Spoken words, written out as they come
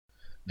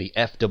The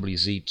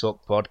FWZ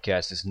Talk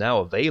podcast is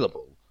now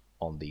available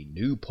on the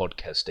new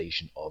podcast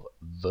station of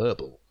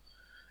Verbal.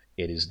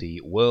 It is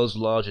the world's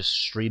largest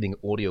streaming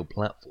audio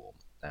platform,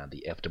 and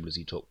the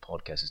FWZ Talk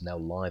podcast is now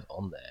live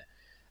on there.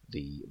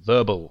 The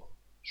Verbal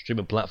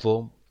streaming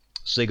platform.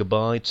 Say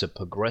goodbye to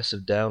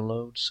progressive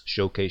downloads,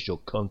 showcase your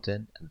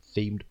content and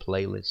themed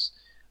playlists,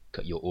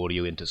 cut your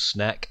audio into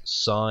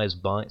snack-size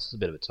bites. It's a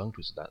bit of a tongue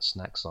twister, that.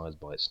 Snack-size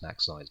bites,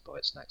 snack-size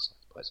bites, snack-size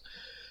bites.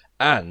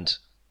 And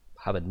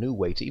have a new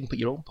way to even put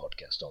your own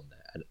podcast on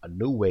there, and a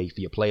new way for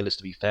your playlist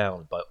to be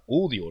found by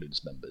all the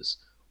audience members,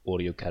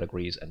 audio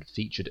categories, and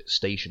featured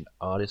station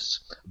artists.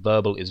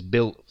 Verbal is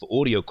built for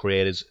audio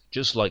creators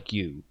just like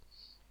you.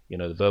 You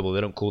know, the Verbal,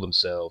 they don't call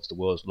themselves the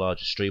world's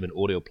largest streaming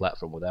audio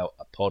platform without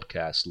a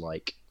podcast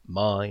like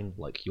mine,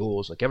 like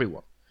yours, like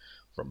everyone.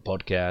 From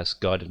podcasts,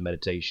 guided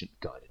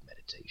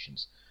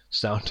meditations,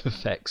 sound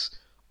effects,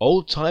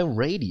 old-time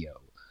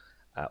radio,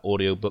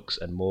 audiobooks,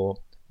 and more.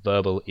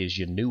 Verbal is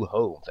your new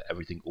home for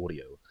everything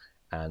audio.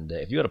 And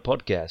if you got a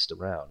podcast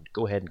around,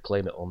 go ahead and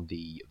claim it on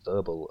the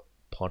Verbal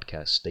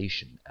podcast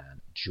station and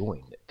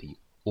join the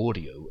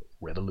audio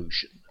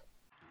revolution.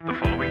 The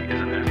following is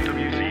an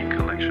FWZ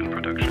collection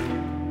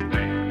production. The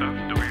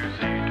FWZ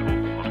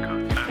Talk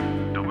Podcast.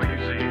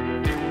 FWZ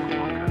Talk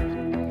Podcast.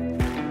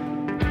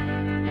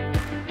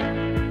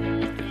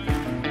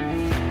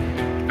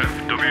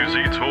 FWZ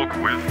Talk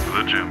with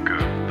the Jamka.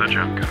 The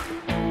Jamka.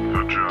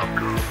 The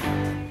Jamka.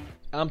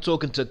 I'm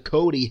talking to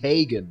Cody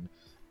Hagen,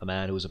 a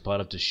man who was a part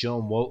of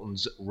Deshaun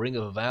Walton's Ring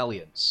of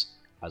Valiance,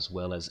 as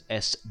well as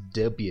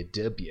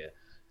SWW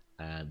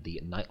and the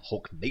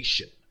Nighthawk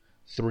Nation.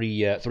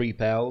 Three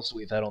pals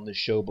we've had on this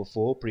show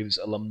before, previous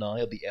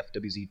alumni of the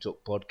FWZ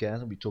Talk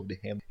podcast, and we talked to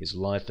him, his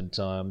life and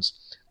times,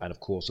 and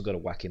of course I've got to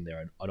whack in there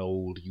an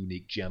old,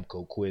 unique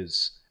Jamco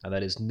quiz, and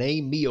that is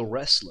name me a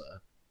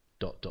wrestler, ...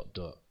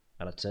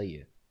 And I tell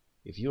you,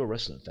 if you're a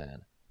wrestling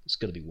fan, it's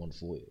going to be one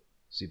for you,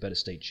 so you better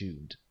stay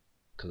tuned.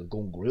 Because I'm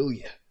going to grill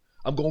you.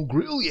 I'm going to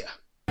grill you.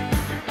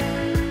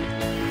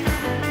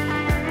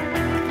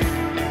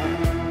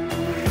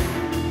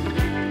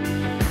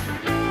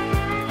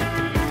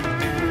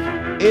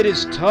 It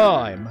is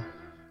time,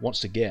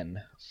 once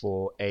again,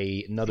 for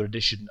another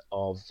edition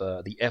of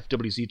the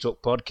FWZ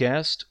Talk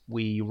podcast.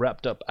 We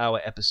wrapped up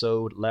our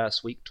episode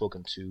last week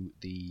talking to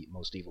the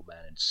most evil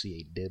man in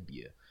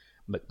CAW,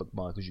 Mick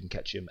McMichaels. You can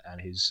catch him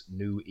and his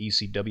new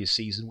ECW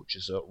season, which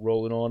is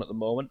rolling on at the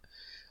moment.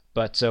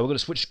 But we're going to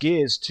switch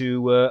gears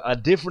to a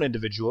different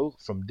individual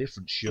from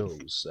different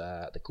shows.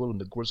 They call him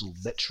the Grizzled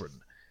Veteran,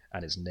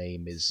 and his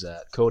name is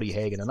Cody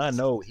Hagen. And I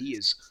know he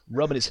is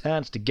rubbing his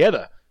hands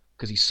together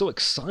because he's so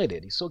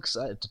excited. He's so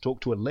excited to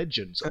talk to a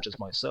legend such as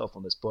myself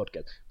on this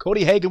podcast.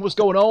 Cody Hagen, what's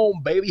going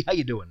on, baby? How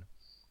you doing?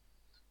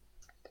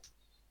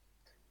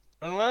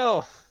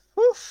 Well,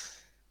 whew.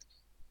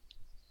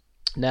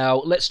 Now,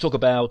 let's talk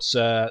about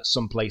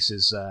some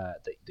places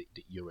that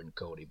you're in,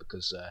 Cody,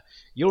 because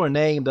you're a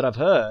name that I've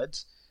heard.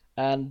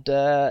 And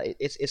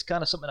it's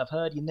kind of something I've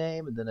heard your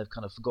name, and then I've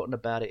kind of forgotten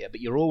about it. But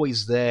you're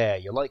always there.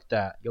 You're like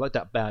that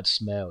bad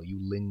smell. You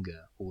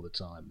linger all the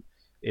time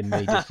in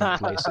many different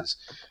places.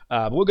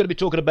 But we're going to be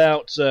talking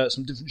about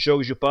some different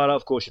shows you're part of.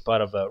 Of course, you're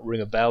part of Ring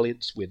of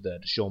Valiance with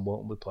Deshaun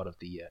Walton. We're part of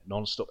the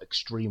Non-Stop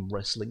Extreme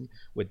Wrestling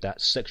with that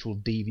sexual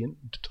deviant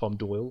Tom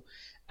Doyle,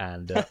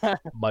 and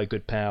my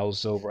good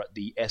pals over at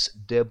the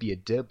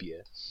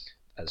SWW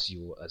as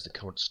the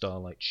current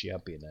Starlight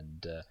Champion.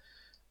 And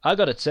I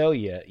got to tell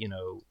you, you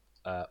know.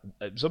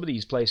 Some of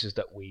these places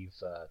that we've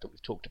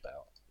talked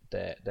about,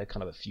 they're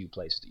kind of a few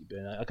places that you've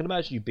been. I can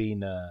imagine you've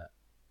been at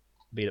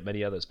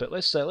many others, but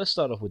let's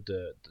start off with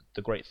the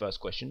great first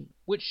question.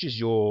 Which is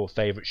your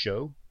favorite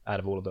show out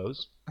of all of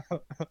those?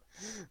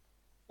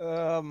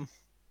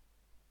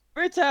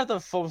 Great to have the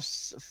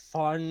most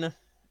fun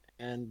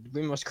and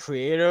the most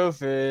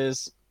creative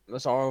is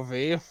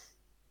ROV.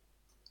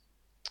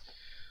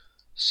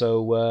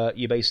 So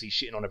you're basically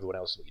shitting on everyone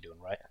else, is what you're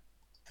doing, right?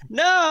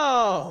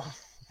 No.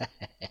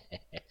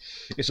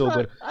 It's all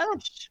good. I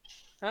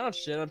don't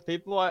shit on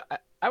people.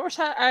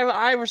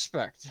 I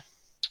respect.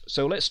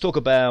 So let's talk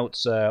about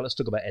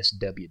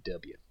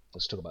SWW.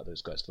 Let's talk about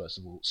those guys first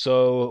of all.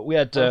 So we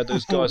had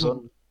those guys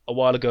on a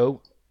while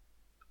ago.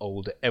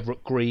 Old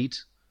Everett Greed,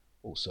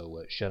 also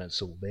Shannon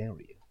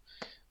Silveria,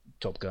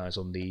 top guys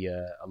on the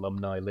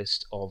alumni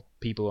list of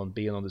people on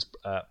being on this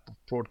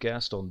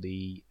broadcast on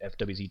the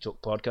FWZ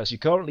Talk podcast. You're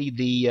currently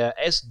the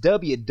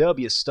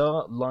SWW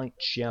Starlight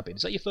Champion.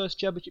 Is that your first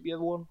championship you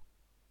ever won?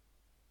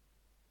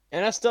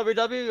 And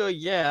SWW,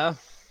 yeah.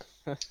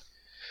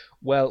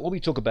 Well, when we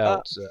talk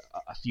about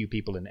a few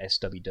people in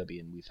SWW,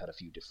 and we've had a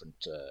few different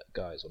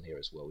guys on here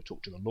as well. We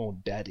talked to the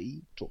Lord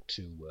Daddy, we talked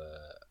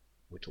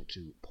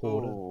to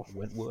Porter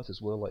Wentworth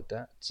as well, like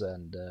that.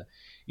 And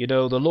you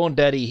know, the Lawn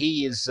Daddy,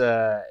 he's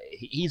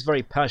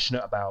very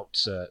passionate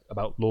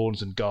about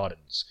lawns and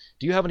gardens.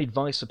 Do you have any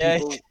advice for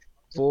people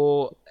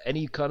for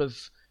any kind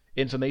of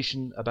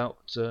information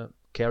about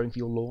caring for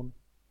your lawn?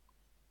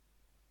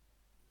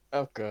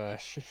 Oh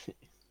gosh.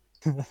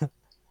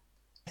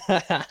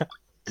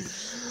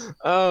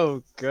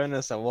 Oh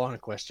goodness, I want a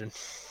question.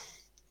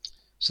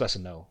 So that's a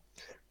no.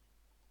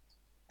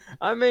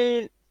 I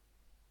mean,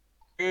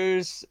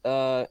 there's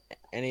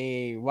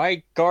any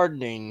white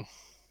gardening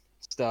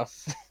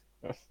stuff.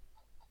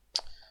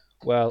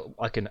 Well,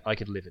 I can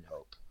live in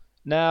hope.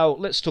 Now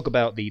let's talk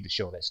about the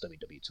show of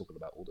SWW. Talking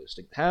about all those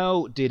things.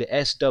 How did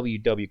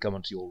SWW come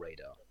onto your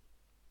radar?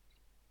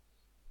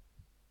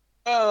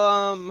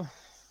 Well,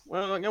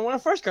 when I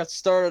first got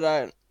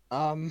started,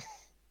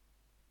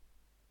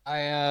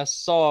 I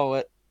saw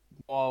it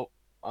while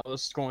I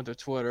was going through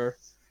Twitter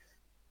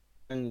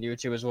and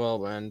YouTube as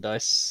well, and I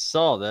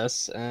saw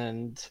this,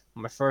 and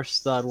my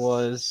first thought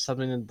was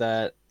something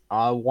that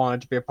I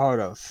wanted to be a part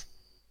of.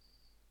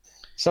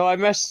 So I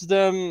messaged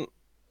them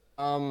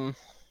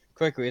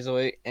quick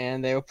recently,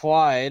 and they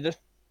replied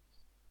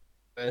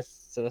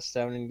with the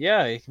sounding,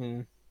 yeah,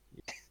 you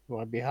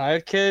want to be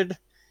hired, kid?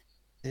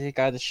 You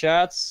got the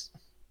shots?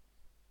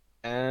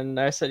 And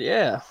I said,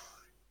 yeah.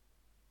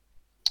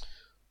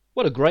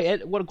 What a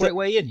great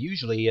way in.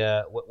 Usually,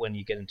 when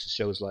you get into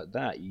shows like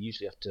that, you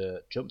usually have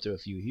to jump through a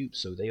few hoops.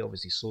 So they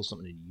obviously saw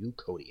something in you,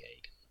 Cody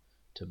Hagen,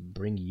 to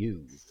bring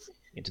you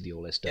into the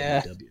old SWW.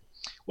 Yeah.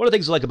 One of the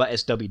things I like about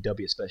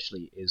SWW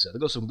especially is they've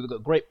got a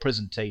great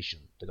presentation.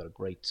 They've got a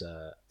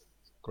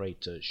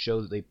great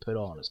show that they put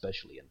on,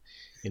 especially, and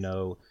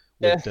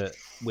with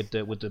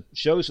the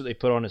shows that they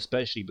put on,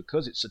 especially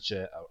because it's such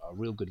a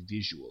real good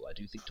visual. I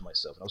do think to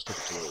myself, and I was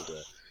talking to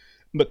old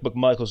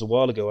McMichaels a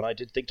while ago, and I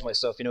did think to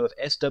myself,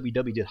 if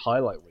SWW did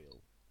highlight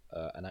reel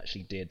and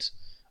actually did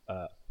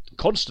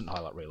constant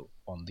highlight reel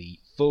on the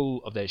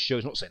full of their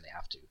shows, not saying they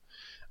have to,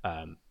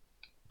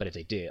 but if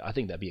they did, I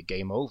think that'd be a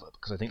game over,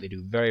 because I think they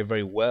do very,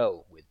 very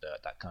well with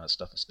that kind of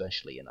stuff,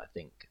 especially, and I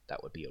think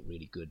that would be a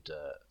really good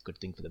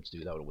thing for them to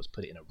do. That would always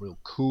put it in a real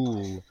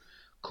cool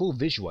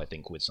visual, I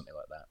think, with something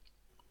like that.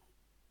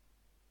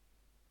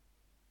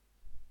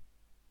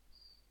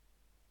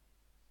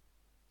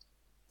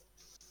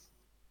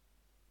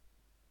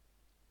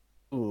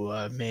 Ooh,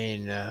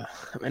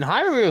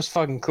 Hyrule was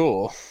fucking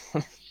cool.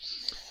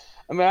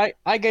 I mean,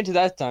 I get to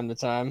that time to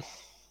time.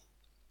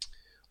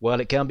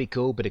 Well, it can be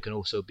cool, but it can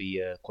also be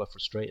quite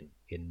frustrating.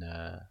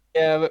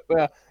 Yeah,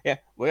 but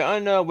we all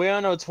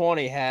know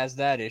 20 has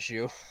that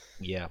issue.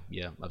 Yeah,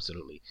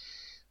 absolutely.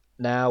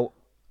 Now,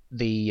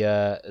 the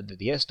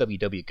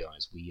SWW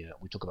guys, we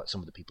talk about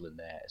some of the people in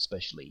there,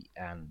 especially,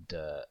 and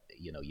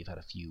you've had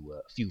a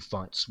few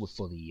fights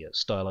for the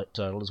Starlight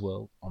title as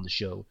well on the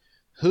show.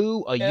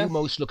 Who are you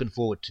most looking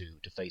forward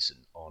to facing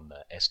on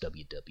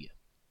SWW?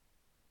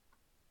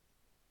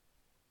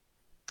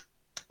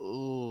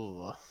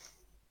 Ooh.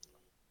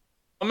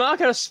 I'm not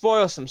gonna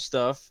spoil some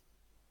stuff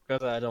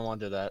because I don't want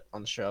to do that on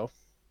the show.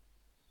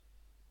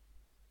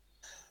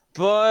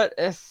 But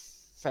if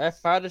I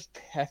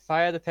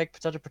had to pick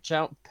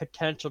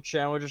potential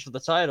challengers for the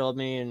title, I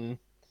mean,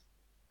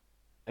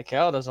 like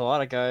hell, there's a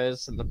lot of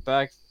guys in the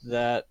back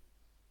that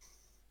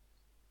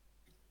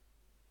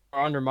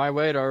are under my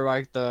weight, or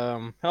like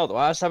the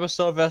last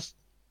episode of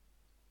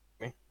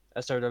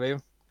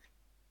SRW.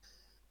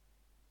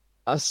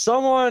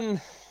 Someone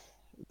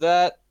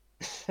that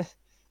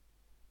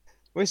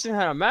recently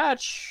had a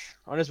match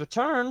on his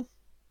return.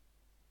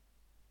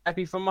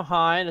 Happy from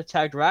behind,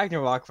 attacked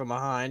Ragnarok from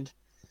behind,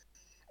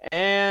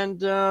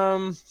 and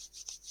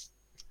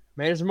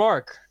made his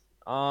mark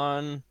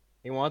on.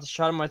 He wants a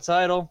shot at my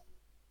title.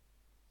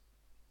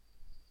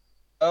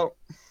 Oh.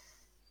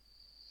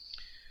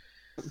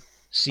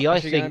 See, I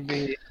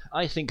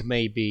think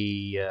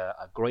maybe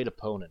a great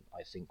opponent,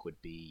 I think,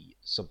 would be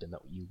something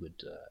that you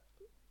would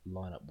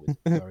line up with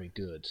very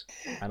good,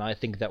 and I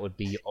think that would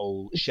be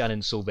old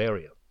Shannon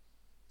Silveria.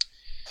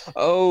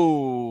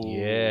 Oh.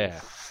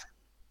 Yeah.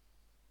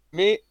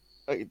 Me,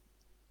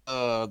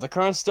 the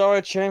current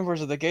Starlight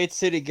Chambers of the Gate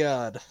City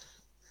God,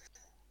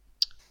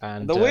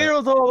 and the leader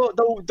of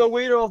the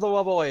leader of the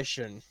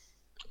Revelation.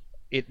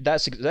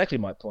 That's exactly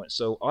my point.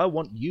 So I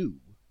want you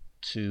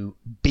to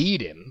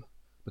beat him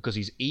because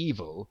he's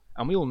evil,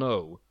 and we all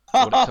know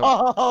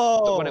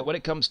when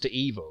it comes to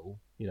evil,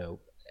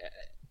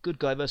 good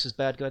guy versus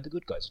bad guy, the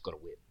good guy's got to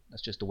win.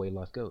 That's just the way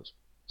life goes.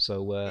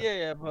 So but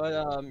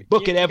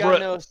book it, Everett. You gotta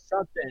know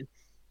something.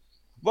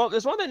 Well,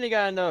 there's one thing you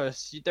gotta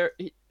notice.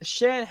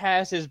 Shan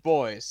has his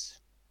boys,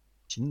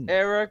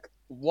 Eric,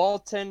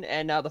 Walton,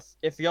 and now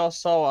if y'all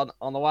saw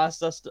on the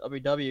last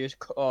SWW's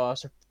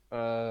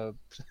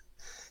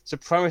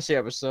Supremacy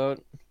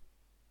episode,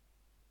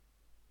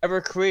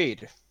 Everett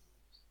Creed.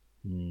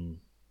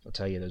 I'll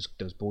tell you,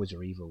 those boys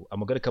are evil, and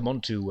we're going to come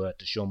on to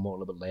Sean Moore a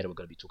little bit later. We're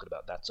going to be talking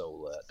about that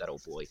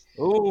old boy.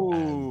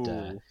 Ooh.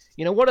 And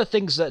one of the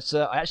things that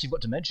I actually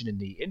got to mention in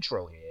the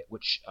intro here,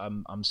 which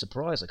I'm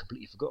surprised I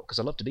completely forgot because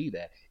I love to be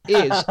there,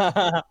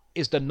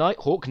 is the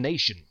Nighthawk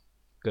Nation.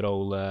 Good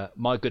old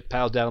my good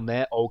pal down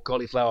there, old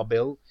Cauliflower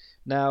Bill.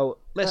 Now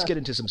let's get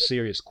into some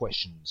serious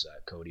questions,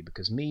 Cody,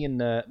 because me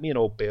and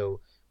old Bill,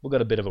 we've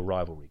got a bit of a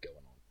rivalry going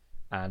on.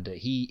 And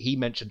he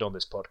mentioned on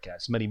this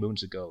podcast many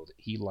moons ago that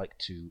he liked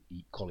to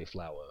eat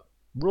cauliflower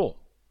raw.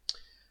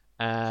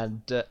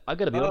 And I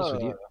got to be honest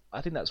with you,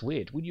 I think that's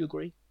weird. Would you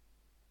agree?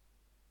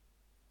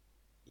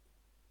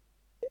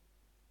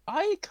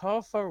 Why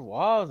call for a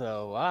while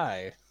though?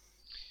 Why?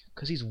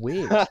 Because he's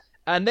weird.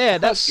 And there,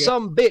 that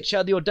some bitch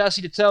had the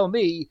audacity to tell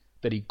me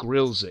that he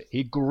grills it.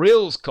 He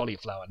grills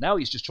cauliflower. Now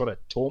he's just trying to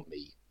taunt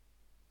me.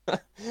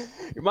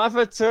 You mind if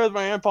I tell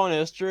my Ampon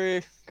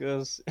history?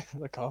 Because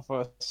the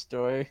cauliflower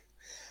story.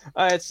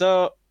 Alright,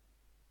 so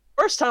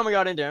first time I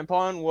got into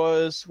Ampon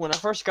was when I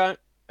first got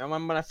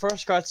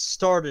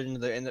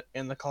started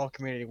in the call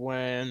community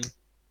when.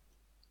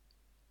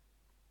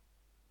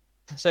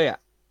 So yeah,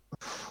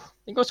 I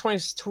think it was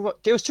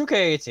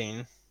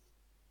 2K18,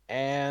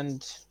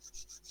 and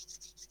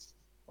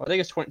I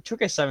think it's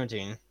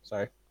 2K17.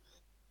 Sorry.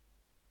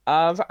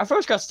 I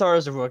first got started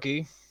as a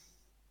rookie.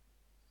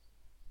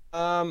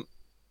 Won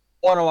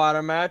a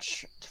ladder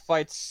match to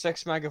fight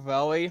 6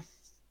 Machiavelli.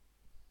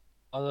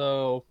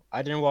 Although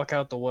I didn't walk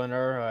out the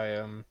winner,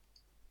 I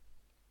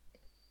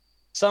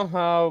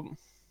somehow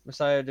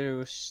decided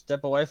to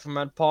step away from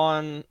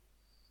Ampon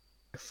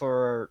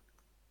for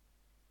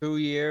 2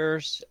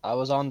 years. I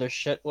was on their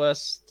shit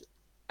list,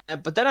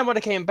 but then when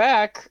I came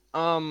back,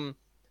 they'll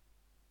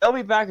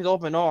be back with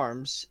open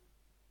arms.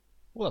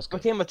 Well, that's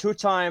good. Became a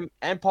 2-time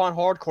Ampon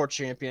Hardcore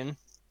champion.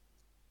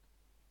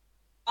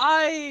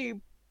 I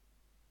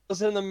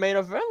was in the main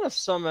event of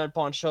some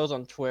Ampon shows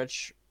on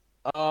Twitch,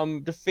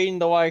 defeating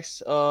the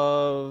likes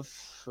of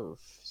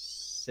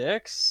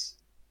 6,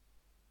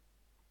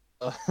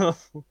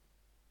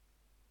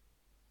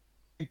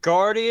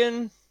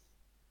 Guardian,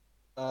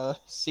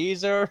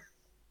 Caesar,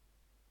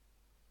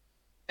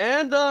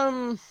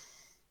 and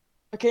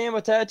became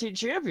a tag team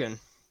champion.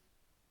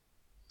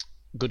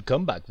 Good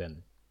comeback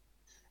then.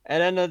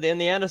 And then in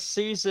the end of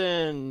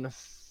season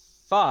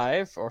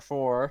 5 or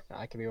 4,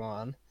 I could be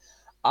wrong,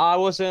 I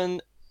was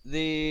in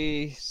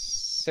the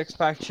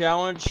 6-pack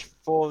challenge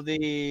for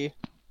the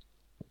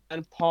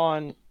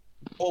Ampon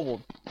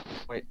Global.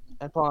 Wait,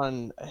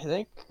 Ampon, I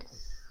think.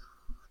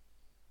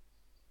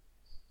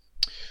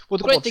 Well,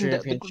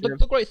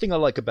 the great thing I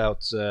like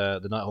about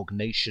the Nighthawk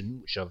Nation,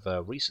 which I've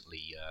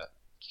recently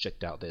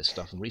checked out their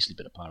stuff and recently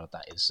been a part of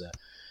that, is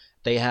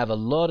they have a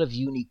lot of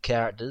unique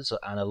characters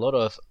and a lot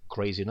of,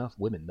 crazy enough,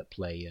 women that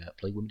play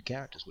women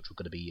characters, which we're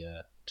going to be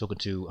talking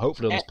to,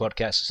 hopefully on this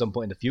podcast at some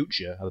point in the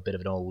future. Have a bit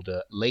of an old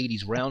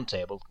ladies'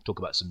 roundtable, talk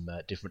about some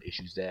different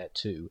issues there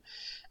too.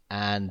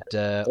 And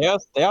they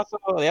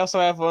also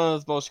have one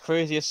of the most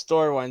craziest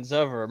storylines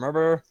ever.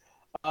 Remember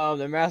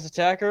the Mass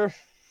Attacker?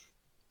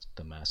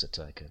 The Mass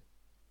Attacker.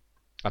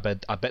 I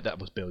bet that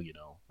was Bill.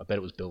 I bet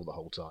it was Bill the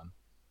whole time.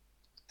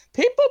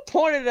 People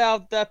pointed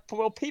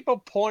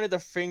the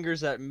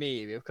fingers at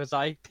me because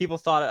people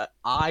thought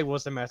I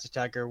was the Mass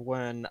Attacker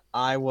when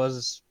I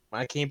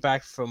came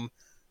back from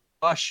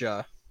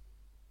Russia.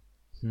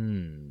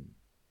 Yeah.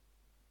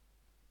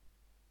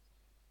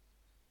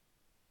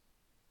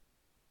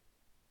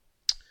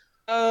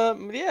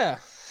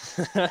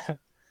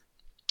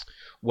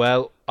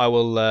 Well, I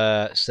will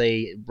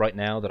say right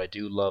now that I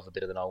do love a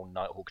bit of the old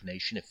Nighthawk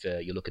Nation. If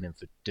you're looking in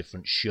for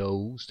different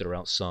shows that are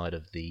outside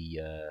of the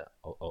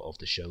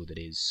show that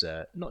is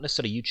not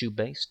necessarily YouTube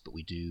based, but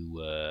we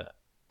do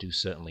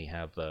certainly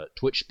have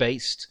Twitch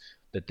based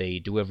that they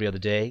do every other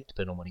day,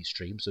 depending on when he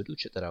streams. So do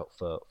check that out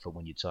for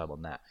when you time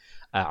on that.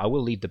 I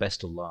will leave the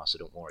best till last, so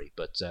don't worry.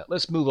 But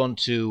let's move on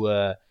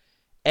to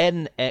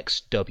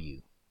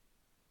NXW.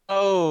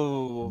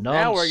 Oh,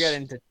 now we're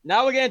getting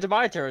to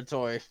my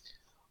territory.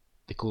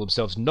 They call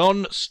themselves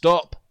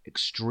Non-Stop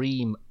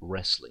Extreme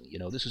Wrestling.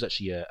 This was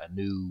actually a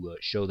new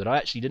show that I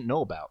actually didn't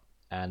know about,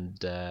 and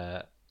did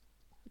a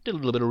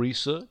little bit of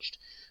research.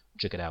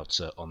 Check it out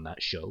on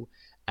that show.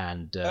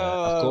 And,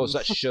 of course,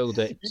 that's a show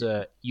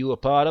that you were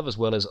part of, as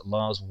well as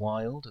Lars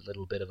Wild, a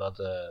little bit of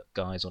other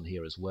guys on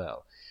here as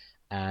well.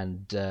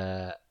 And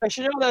I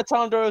should know that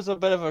Tom Doyle is a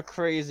bit of a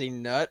crazy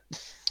nut.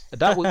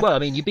 Well, I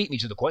mean, you beat me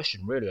to the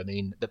question, really. I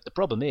mean, the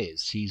problem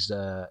is he's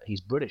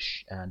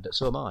British, and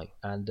so am I.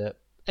 And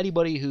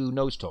anybody who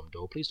knows Tom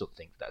Doyle, please don't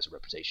think that's a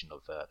reputation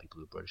of people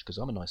who are British, because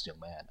I'm a nice young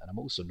man, and I'm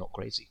also not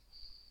crazy.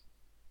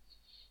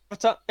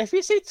 But if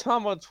you see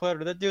Tom on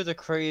Twitter, that dude's a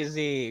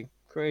crazy,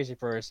 crazy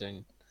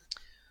person.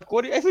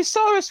 If you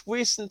saw his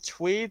recent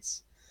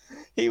tweets,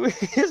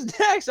 his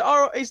next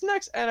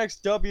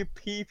NXW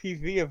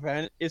PPV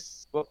event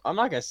is. Well, I'm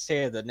not gonna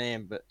say the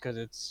name, but because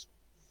it's.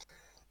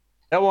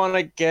 I don't want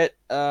to get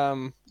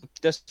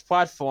this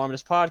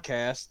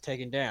podcast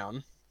taken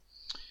down.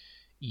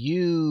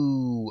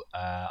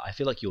 I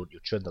feel like you're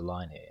treading the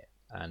line here,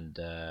 and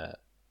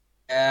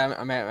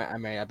I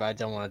may, but I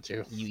don't want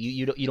to.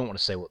 You don't want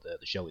to say what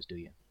the show is, do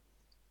you?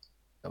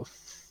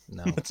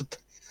 No.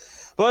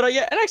 But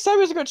yeah,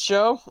 NXW is a good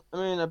show. I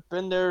mean, I've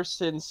been there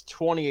since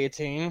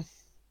 2018.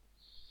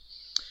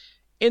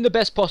 In the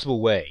best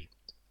possible way,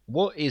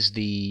 how is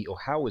the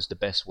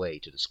best way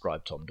to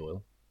describe Tom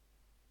Doyle?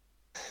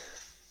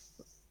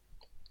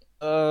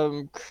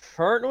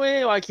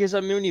 Currently, he's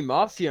a Muni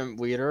Mafia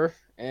leader,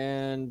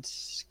 and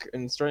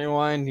in starting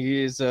line,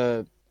 he's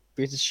a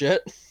piece of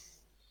shit.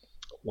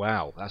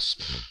 Wow, I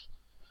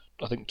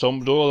think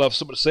Tom Doyle will have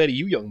something to say to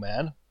you, young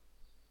man.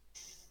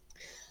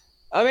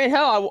 I mean,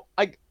 hell,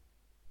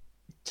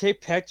 he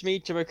picked me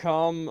to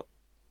become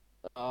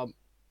a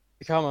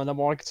number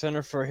one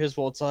contender for his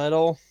world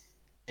title,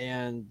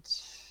 and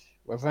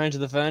Revenge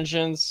of the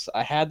Vengeance,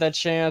 I had that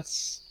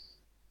chance.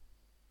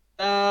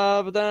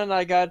 But then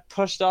I got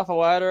pushed off a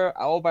ladder.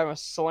 I all by myself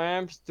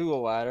slammed through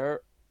a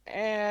ladder,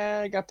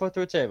 and I got put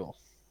through a table.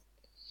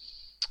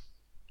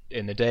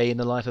 In the day in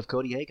the life of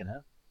Cody Hagan, huh?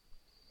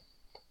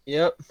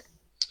 Yep.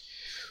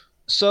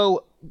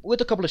 So,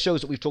 with a couple of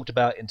shows that we've talked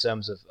about in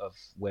terms of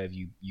where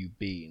you've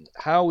been,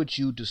 how would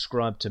you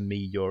describe to me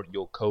your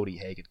Cody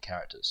Hagan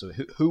character? So,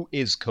 who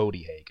is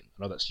Cody Hagan?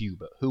 I know that's you,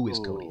 but who is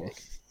Cody Hagan?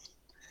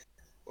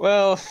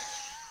 Well,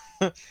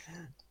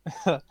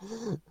 fun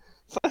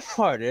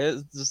part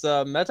is just,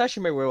 that's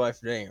actually my real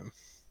life name.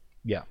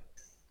 Yeah.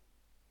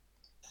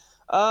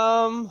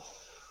 I've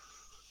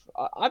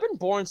been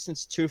born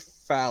since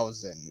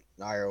 2000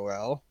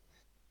 IRL.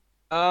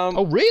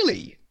 Oh,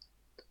 really?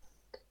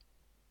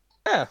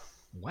 Yeah.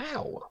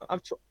 Wow.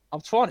 I'm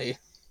 20.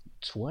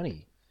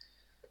 20.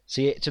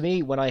 See, to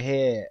me, when I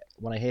hear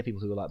people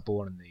who are like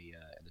born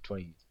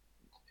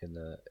in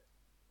the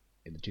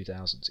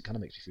 2000s, it kind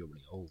of makes me feel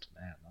really old,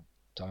 man.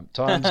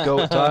 Times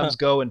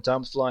go and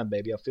time's flying,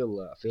 baby. I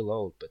feel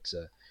old, but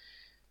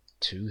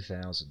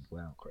 2000,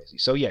 wow, crazy.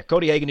 So yeah,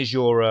 Cody Hagan is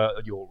your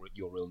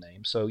real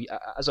name. So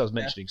as I was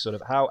mentioning, sort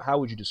of how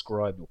would you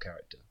describe your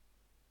character?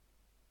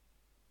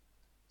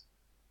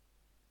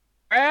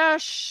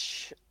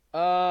 Crash.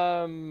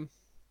 I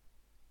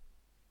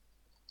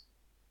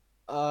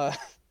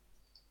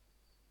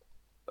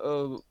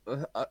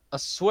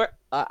swear.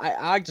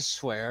 I just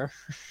swear.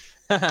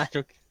 I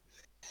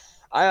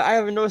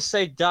have no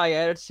say die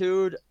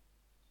attitude.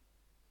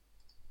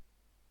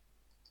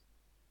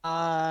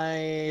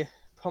 I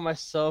put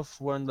myself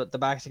when the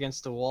back's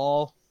against the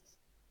wall.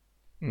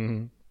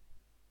 Mm-hmm.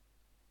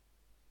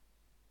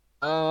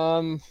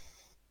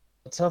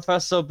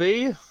 Tough SOB.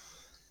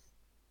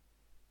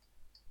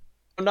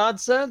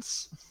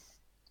 Nonsense.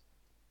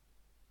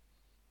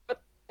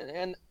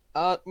 And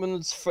when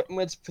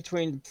it's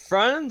between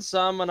friends,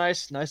 I'm a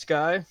nice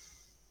guy.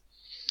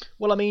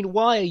 Well, I mean,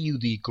 why are you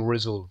the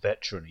grizzled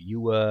veteran?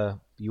 You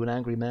an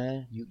angry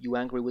man? You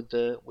angry with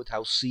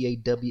how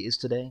CAW is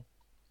today?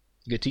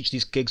 You gonna teach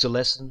these gigs a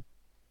lesson?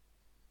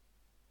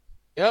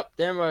 Yep,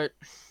 damn right.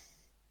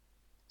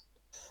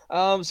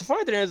 So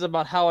funny thing is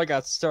about how I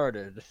got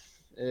started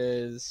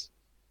is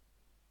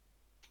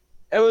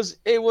it was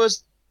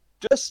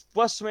just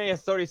WrestleMania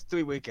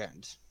 33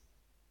 weekend.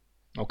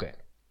 Okay.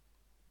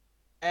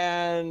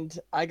 And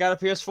I got a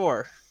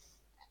PS4.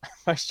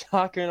 My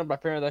shocking, my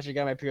parents actually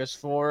got my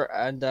PS4,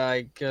 and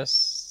I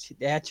guess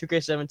they had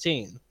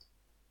 2K17.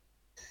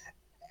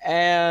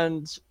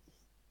 And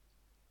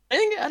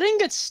I didn't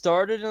get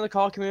started in the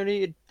call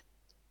community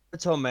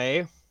until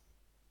May.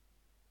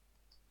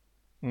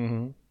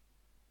 Mm-hmm.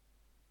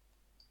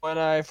 When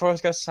I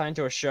first got signed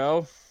to a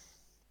show.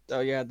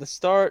 So yeah,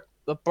 the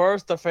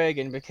birth of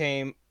Hagan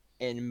became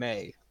in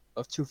May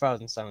of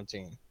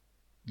 2017.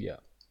 Yeah.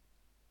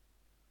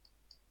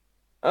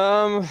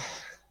 I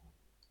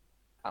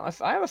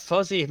have a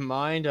fuzzy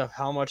mind of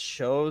how much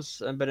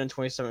shows I've been in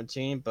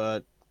 2017,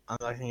 but I'm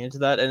not getting into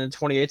that. And in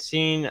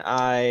 2018,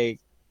 I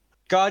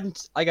got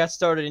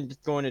started in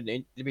going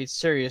to be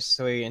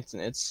seriously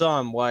into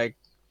some like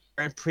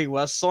Grand Prix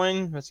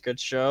Wrestling. That's a good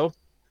show.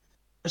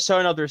 They're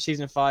starting up their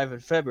season 5 in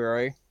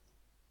February.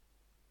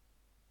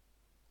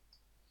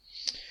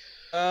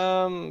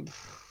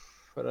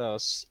 What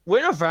else?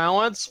 Winter of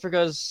Violence,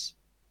 because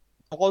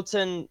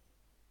Bolton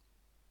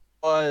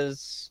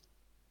was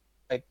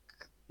like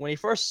when he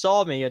first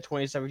saw me in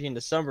 2017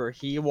 December,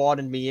 he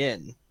wanted me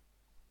in,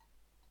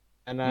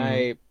 and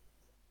I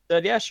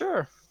said, "Yeah,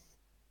 sure."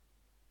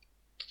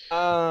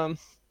 Well,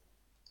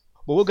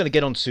 we're going to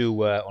get onto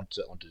the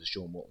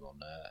Sean Morton on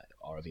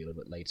RV a little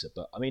bit later,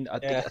 but I mean,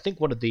 I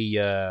think one of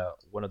the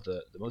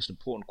most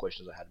important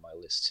questions I had on my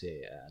list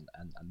here,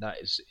 and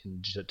that is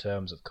in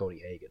terms of Cody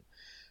Hagan,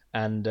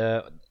 and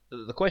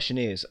the question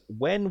is,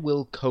 when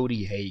will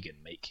Cody Hagan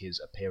make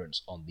his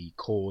appearance on the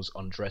Cause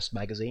Undressed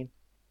magazine?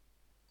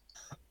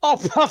 Oh,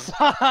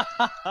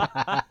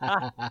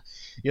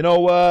 you know,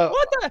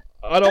 what the?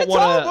 I don't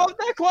want to. Love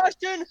that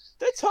question.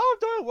 Did Tom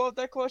Doyle love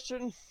that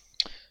question?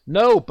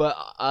 No, but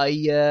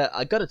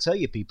I got to tell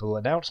you, people,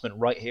 announcement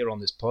right here on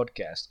this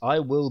podcast. I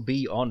will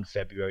be on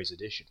February's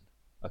edition.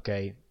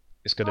 Okay,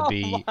 it's gonna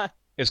be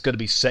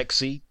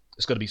sexy.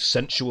 It's gonna be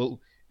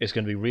sensual. It's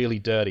gonna be really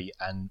dirty,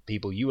 and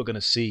people, you are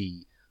gonna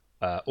see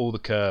all the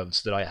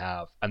curves that I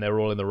have, and they're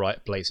all in the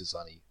right places,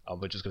 honey.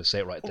 I'm just gonna say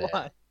it right there.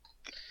 What?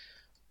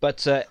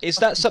 But is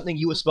that something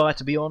you aspire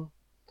to be on?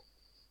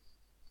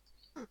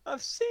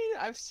 I've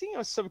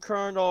seen some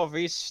current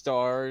RV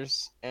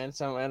stars and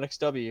some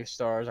NXW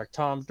stars like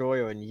Tom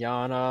Doyle and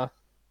Yana.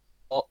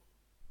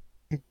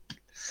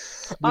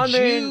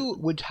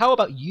 How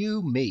about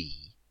you,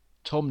 me,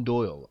 Tom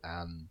Doyle,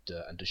 and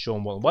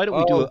Deshaun Walton? Why don't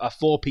we do a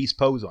 4-piece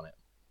pose on it?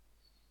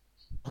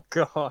 Oh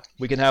God.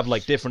 We can have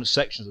like different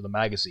sections of the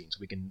magazines.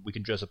 We can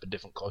dress up in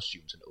different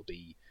costumes, and it'll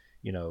be,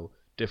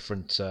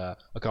 different. I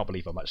can't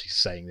believe I'm actually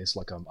saying this.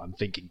 Like I'm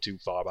thinking too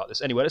far about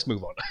this. Anyway, let's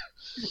move on.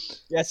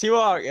 Yes, you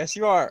are. Yes,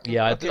 you are.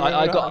 Yeah, Okay,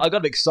 I moving on.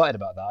 got excited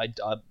about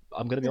that.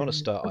 I'm going to be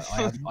honest.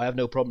 I have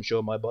no problem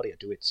showing my body. I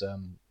do it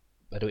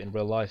in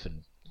real life,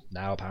 and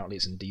now apparently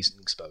it's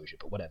indecent exposure.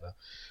 But whatever.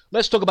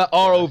 Let's talk about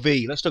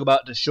ROV. Let's talk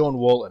about Deshaun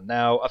Walton.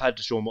 Now I've had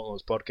Deshaun Walton on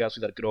this podcast.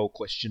 We've had a good old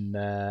question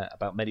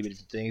about many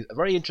different things. A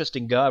very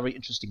interesting guy, very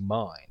interesting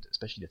mind,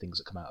 especially the things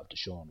that come out of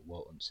Deshaun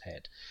Walton's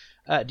head.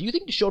 Do you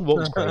think Deshaun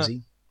Walton's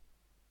crazy?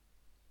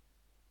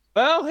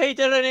 Well, he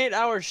did an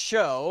 8-hour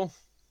show.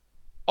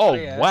 Oh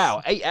yes.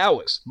 wow, 8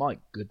 hours! My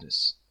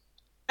goodness.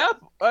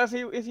 Yep.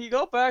 If you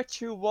go back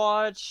to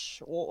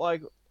watch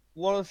like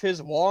one of his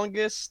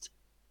longest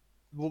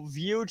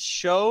viewed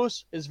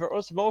shows, is one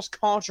the most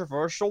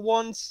controversial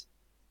ones.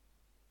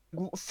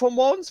 From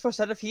one's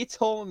perspective, he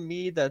told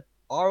me that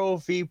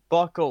ROV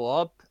Buckle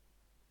Up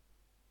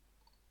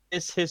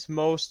is his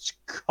most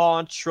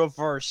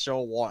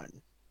controversial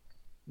one.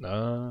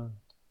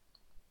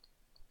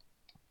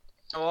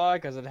 Why?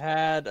 Because it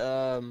had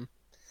I'm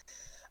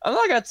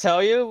not gonna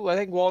tell you. I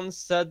think Walton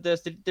said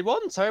this. Did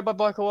Walton tell you about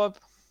Buckle Up?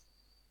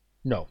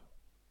 No.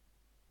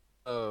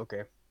 Oh,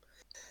 okay.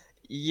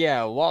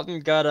 Yeah, Walton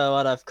got a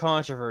lot of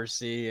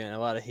controversy and a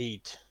lot of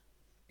heat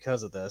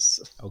because of this.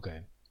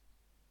 Okay.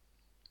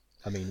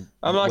 I mean,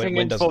 I'm not getting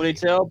into doesn't full he?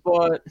 detail,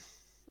 but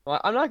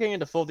I'm not getting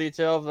into full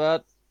detail of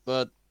that.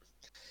 But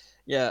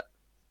yeah,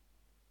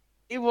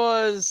 it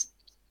was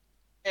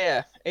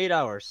 8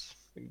 hours.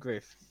 Good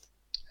grief.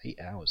 8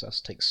 hours. That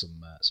takes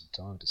some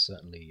time to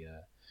certainly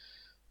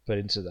put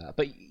into that.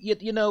 But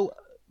you know,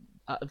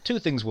 two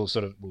things we'll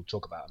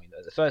talk about. I mean,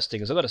 the first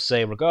thing is I've got to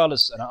say,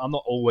 regardless, and I'm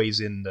not always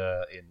into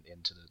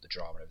the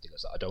drama and everything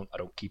like that. I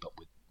don't keep up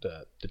with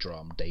the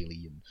drama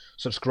daily and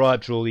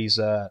subscribe to all these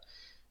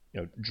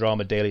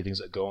drama daily things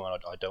that are going on.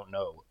 I don't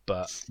know,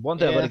 but one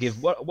thing I've got to give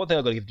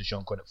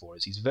Deshaun credit for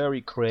is he's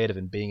very creative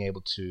in being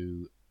able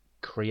to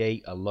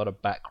create a lot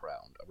of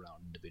background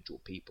around individual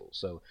people.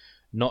 So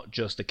not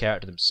just the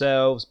character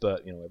themselves,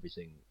 but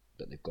everything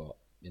that they've got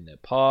in their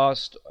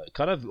past,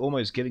 kind of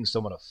almost giving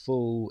someone a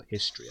full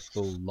history, a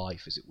full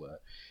life, as it were,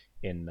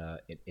 in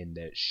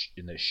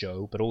their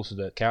show, but also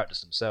the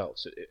characters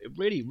themselves. So it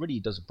really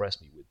does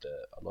impress me with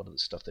a lot of the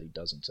stuff that he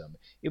does in terms,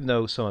 even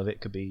though some of it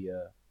could be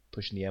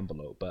pushing the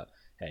envelope. But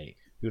hey,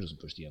 who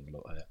doesn't push the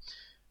envelope here?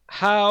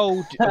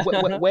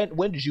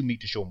 When did you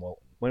meet Deshaun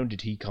Walton? When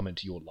did he come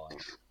into your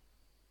life?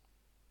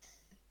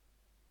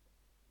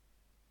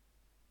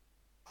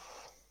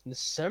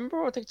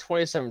 December, I think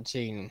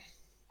 2017.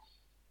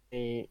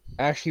 He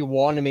actually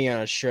wanted me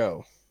on a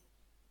show.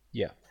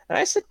 Yeah. And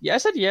I said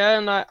yeah,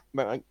 and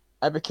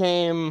I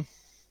became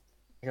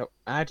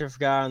active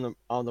guy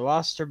on the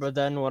roster. But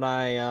then when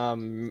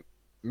I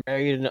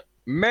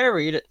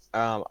married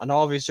an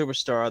obvious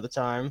superstar at the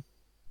time,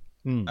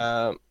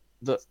 the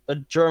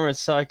German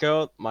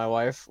psycho, my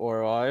wife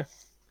or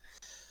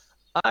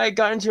I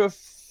got into a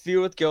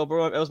feud with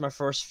Gilbert. It was my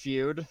first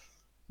feud,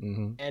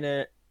 and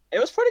it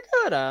was pretty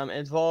good.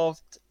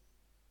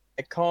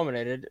 It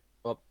culminated.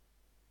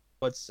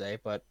 Let's say,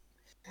 but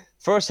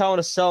first Hell in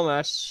a Cell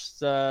match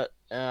that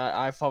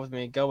I fought with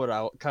me and Gilbert,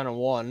 I kind of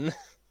won.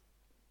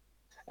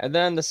 And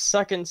then the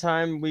second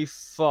time we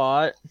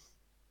fought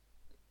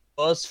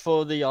was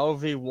for the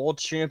RV World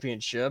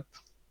Championship.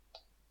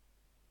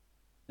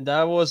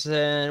 That was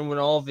when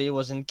RV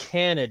was in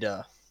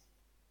Canada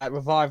at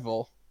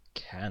Revival.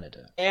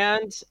 Canada.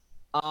 And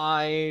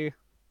I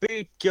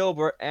beat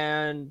Gilbert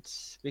and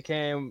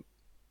became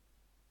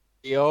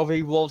the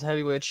RV World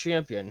Heavyweight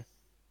Champion.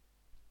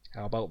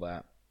 How about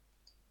that?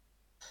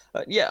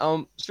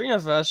 Speaking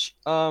of Vesh,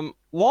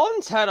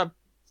 Walton's had a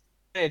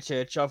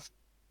advantage of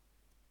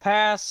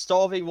past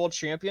Stalvey World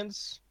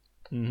Champions.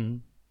 Mm-hmm.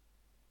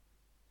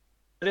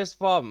 It is the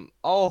problem.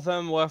 All of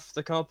them left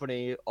the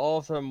company. All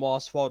of them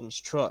lost Walton's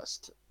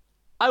trust.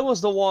 I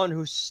was the one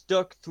who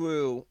stuck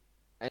through,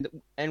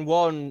 and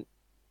Walton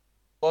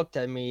looked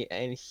at me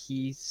and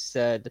he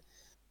said,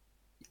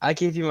 "I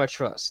gave you my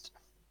trust."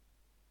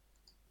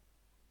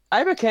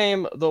 I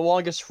became the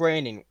longest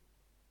reigning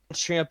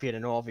champion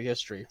in all of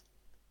history.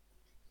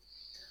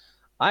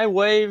 I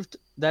waved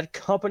that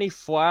company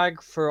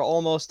flag for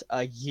almost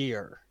a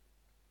year.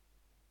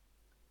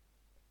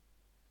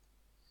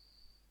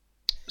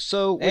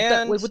 So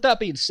with that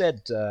being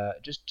said,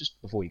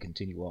 just before you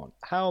continue on,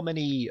 how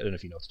many, I don't know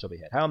if you know off the top of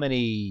your head, how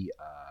many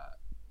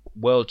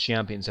world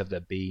champions have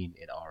there been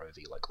in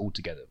ROV, like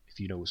altogether, if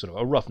you know sort of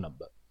a rough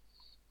number?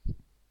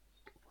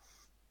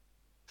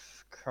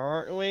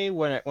 Currently,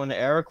 when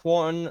Eric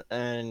won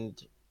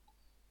and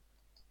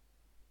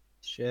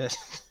shit.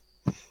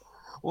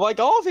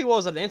 Like, all of it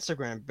was an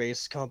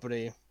Instagram-based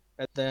company,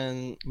 and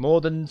then...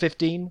 More than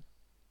 15?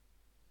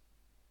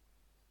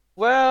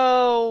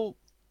 Well...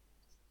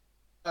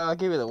 I'll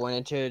give you the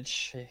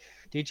lineage.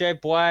 DJ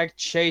Black,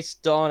 Chase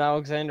Dunn,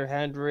 Alexander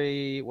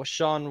Henry,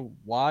 Sean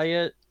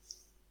Wyatt...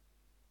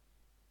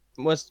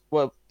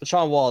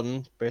 Sean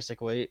Walton,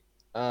 basically.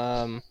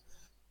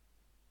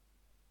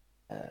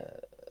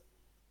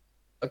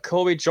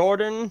 Kobe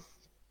Jordan...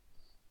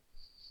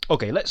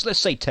 Okay, let's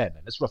say 10.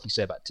 Then. Let's roughly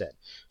say about 10.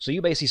 So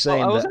you're basically Well,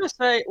 saying I was that. gonna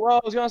say. Well,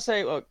 I was gonna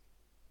say. Look,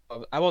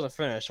 I wasn't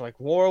finished. Like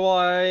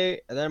Warlight,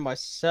 and then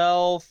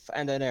myself,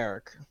 and then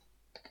Eric.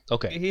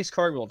 Okay. He's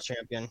current world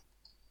champion.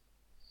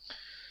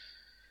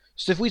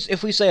 So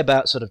if we say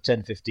about sort of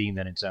 10, 15,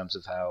 then in terms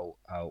of how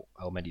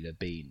many there've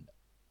been,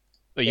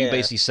 are you Yeah.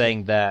 basically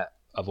saying that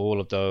of all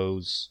of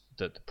those,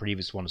 that the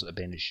previous ones that have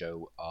been in the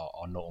show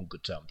are not on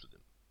good terms with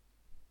him?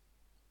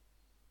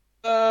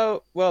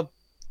 Well,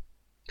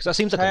 Because that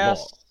seems like a lot.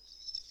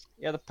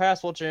 yeah, the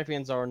past world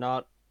champions are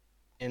not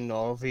in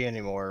OV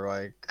anymore.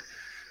 Like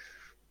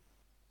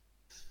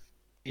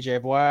DJ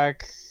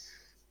Black,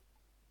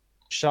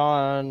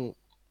 Sean.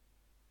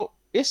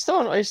 He's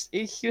still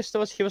he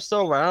was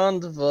still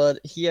around, but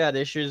he had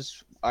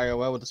issues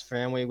IOL with his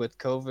family with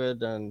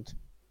COVID, and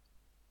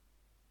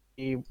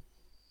he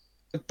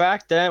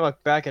back then,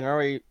 like back in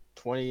early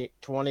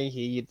 2020,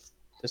 he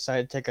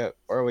decided to take a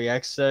early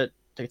exit,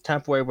 take a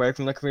temporary break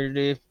from the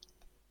community.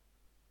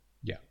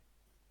 Yeah.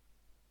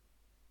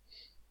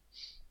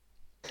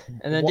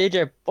 And then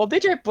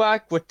DJ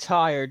Black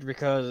retired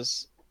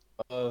because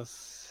of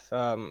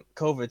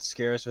COVID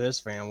scares with his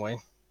family.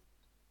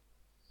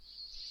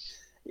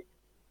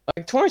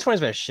 Like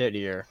 2020's been a shit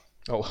year.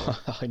 Oh,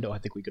 I know. I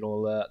think we can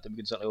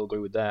certainly all agree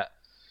with that.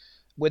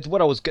 With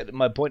what I was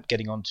my point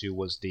getting onto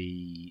was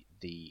the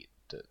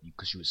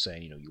because you were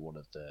saying you're one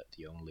of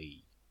the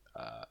only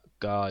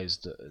guys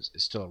that is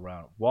still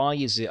around. Why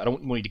is it? I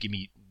don't want you to give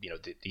me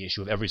the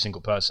issue of every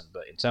single person,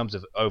 but in terms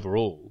of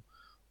overall,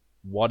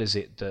 what is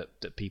it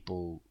that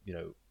people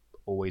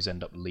always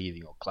end up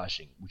leaving or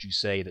clashing? Would you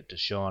say that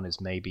Deshaun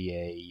is maybe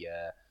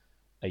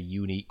a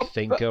unique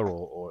thinker,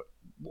 or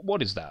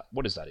what is that?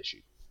 What is that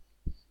issue?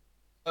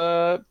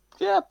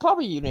 Yeah,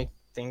 probably unique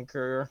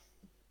thinker.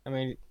 I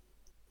mean,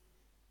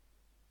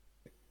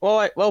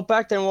 well,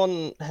 back then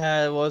one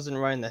wasn't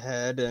right in the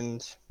head,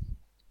 and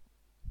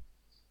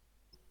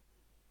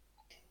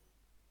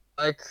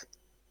like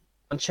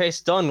when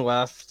Chase Dunn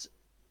left,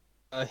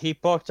 he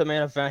booked a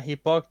main event. He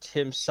booked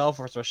himself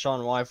versus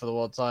Sean White for the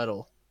world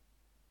title,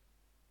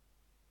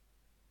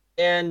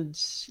 and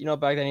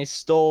back then he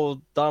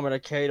stole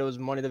Dominic Cato's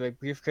Money in the Bank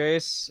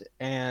briefcase,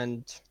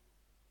 and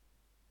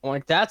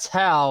like that's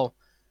how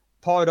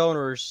part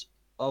owners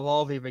of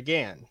all of it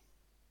began.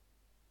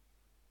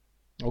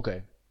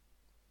 Okay.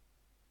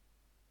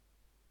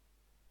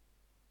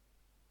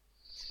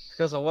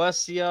 Because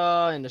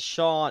Alessia and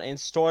Deshaun and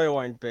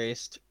storyline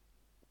based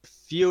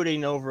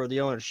feuding over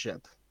the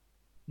ownership.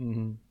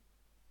 Mm-hmm.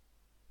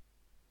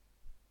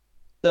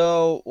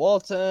 So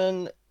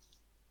Walton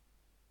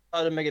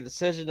tried to make a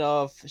decision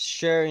of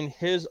sharing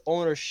his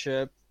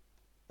ownership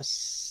with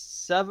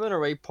 7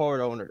 or 8 part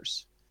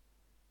owners.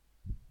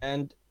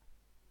 And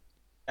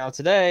now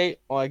today,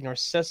 like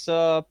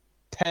Narcissa,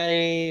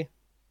 Penny,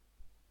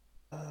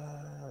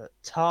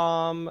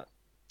 Tom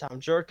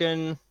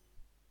Jerkin,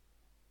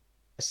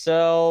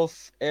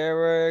 myself,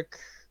 Eric.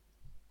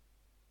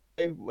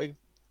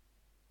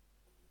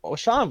 Well,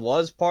 Sean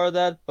was part of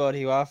that, but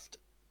he left.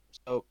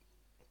 So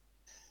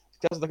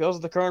those are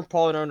the current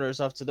part owners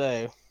of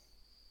today.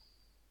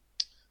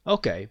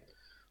 Okay.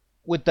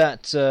 With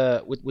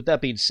that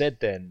being said,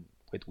 then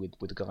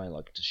with a guy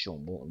like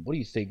Deshaun Walton, what do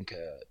you think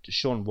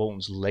Deshaun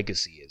Walton's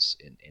legacy is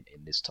in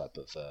this type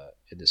of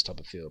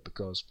field?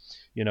 Because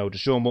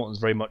Deshaun Walton's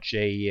very much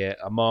a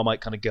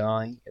Marmite kind of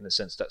guy in the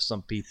sense that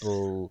some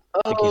people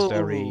think he's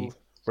very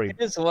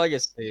his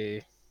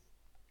legacy.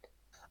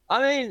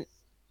 I mean,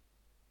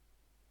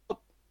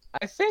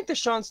 I think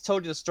Deshaun's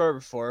told you the story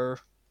before.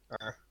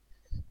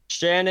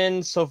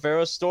 Shannon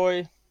Silvera's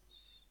story.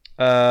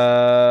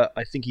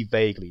 I think he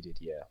vaguely did,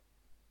 yeah.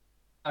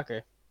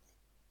 Okay.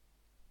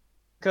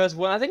 Because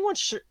when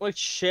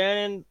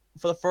Shannon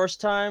for the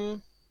first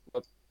time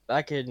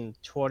back in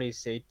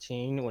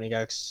 2018 when he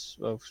got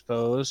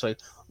exposed, like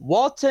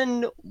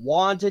Walton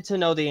wanted to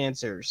know the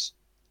answers,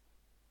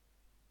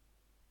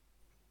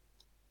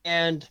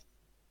 and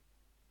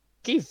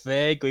he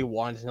vaguely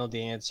wanted to know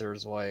the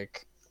answers,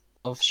 like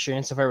of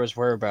Shannon Silvera's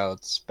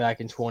whereabouts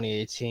back in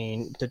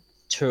 2018 to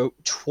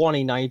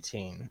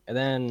 2019, and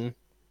then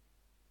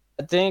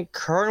I think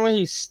currently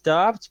he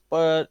stopped,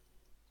 but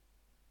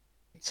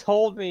he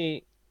told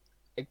me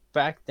like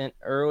back then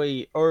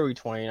early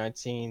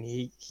 2019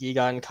 he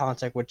got in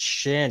contact with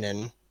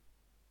Shannon,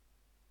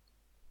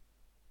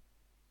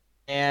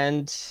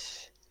 and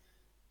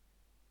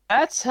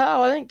that's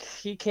how I think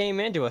he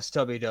came into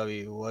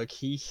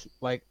SWW.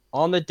 Like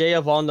on the day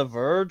of On the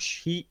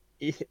Verge,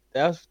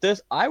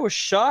 I was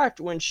shocked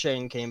when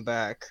Shane came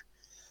back,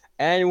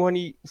 and when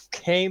he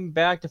came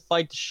back to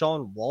fight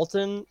Deshaun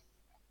Walton,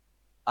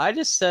 I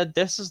just said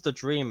this is the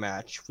dream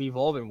match we've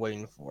all been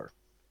waiting for.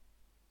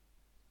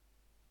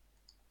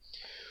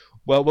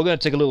 Well, we're going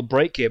to take a little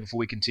break here before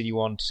we continue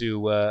on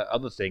to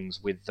other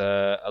things with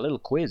a little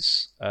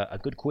quiz, a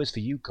good quiz for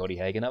you, Cody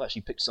Hagen. I've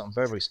actually picked something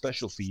very, very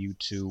special for you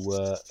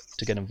to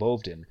get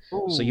involved in.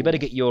 Ooh. So you better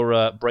get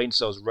your brain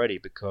cells ready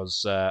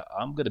because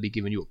I'm going to be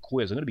giving you a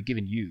quiz. I'm going to be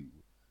giving you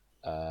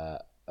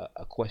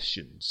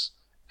questions,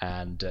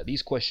 And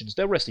these questions,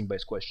 they're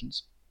wrestling-based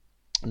questions.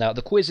 Now,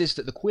 the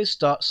quiz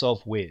starts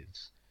off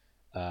with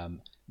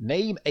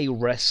name a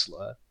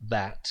wrestler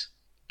that ...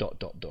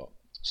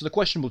 So the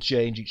question will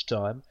change each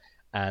time,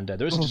 and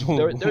there isn't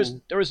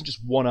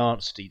just one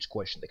answer to each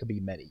question. There can be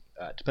many,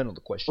 depending on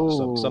the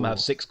question. Some have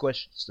 6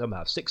 questions, some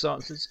have 6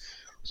 answers,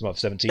 some have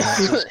 17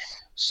 answers.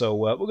 So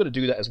we're going to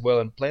do that as well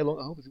and play along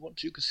at home if you want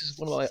to, because this is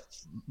one of my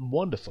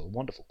wonderful,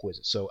 wonderful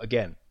quizzes. So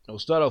again, we'll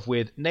start off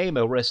with name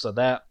a wrestler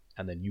that,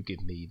 and then you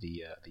give me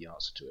the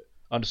answer to it.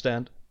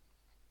 Understand?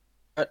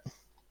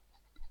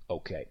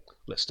 Okay,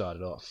 let's start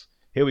it off.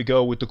 Here we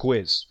go with the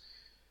quiz.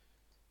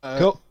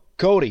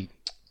 Cody,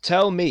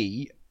 tell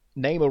me,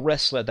 name a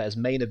wrestler that has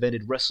main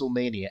evented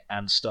WrestleMania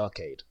and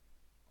Starrcade.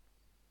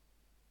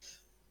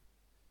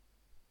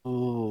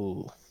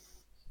 Ooh.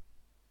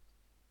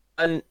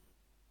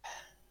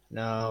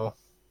 No.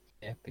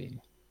 Can't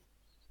be.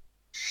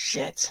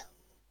 Shit.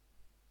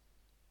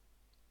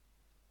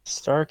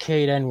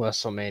 Starrcade and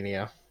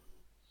WrestleMania.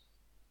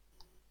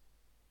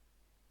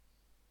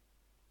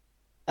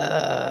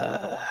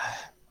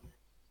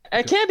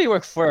 It can't be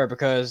Ric Flair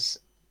because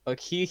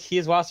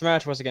his last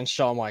match was against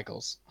Shawn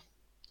Michaels.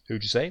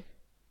 Who'd you say?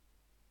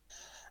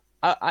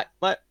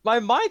 My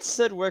mind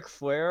said Ric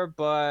Flair,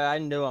 but I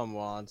knew I'm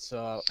wrong,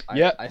 so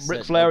I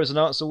Ric Flair is an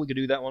answer. We can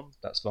do that one.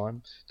 That's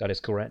fine. That is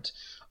correct.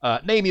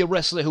 Name me a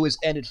wrestler who has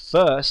ended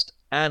first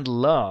and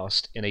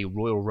last in a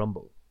Royal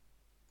Rumble.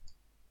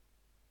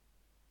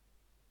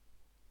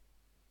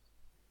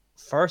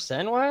 First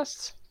and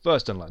last?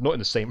 First and last. Not in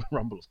the same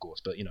Rumble, of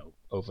course, but,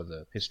 over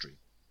the history.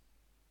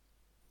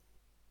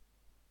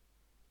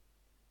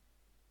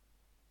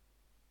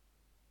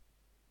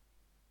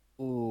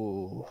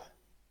 Ooh.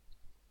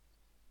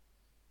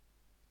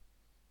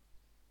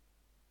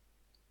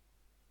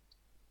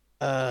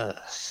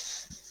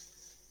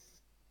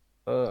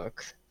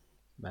 Fuck.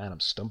 Man, I'm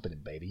stumping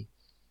it, baby.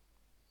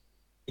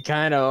 You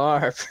kind of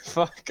are.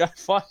 Fuck.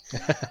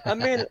 I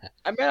mean,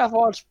 I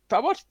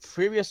watched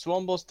previous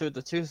Rumbles through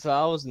the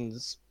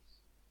 2000s,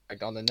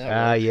 like on the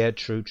network. Yeah,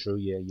 true.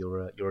 Yeah,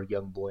 you're a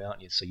young boy,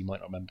 aren't you? So you might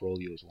not remember all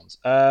yours ones.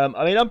 I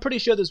mean, I'm pretty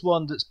sure there's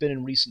one that's been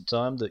in recent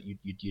time that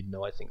you'd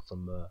know. I think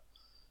from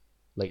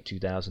late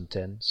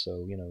 2010.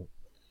 So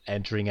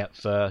entering at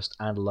first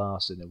and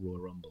last in the Royal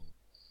Rumble.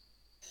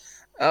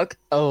 Okay.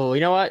 Oh, you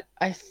know what?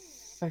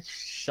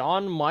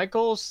 Shawn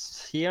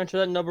Michaels, he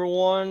entered at number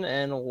 1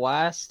 and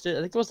lasted.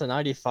 I think it was the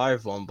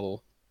 '95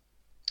 Rumble.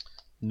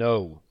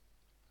 No.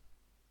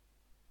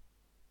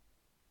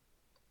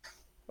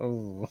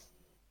 Oh.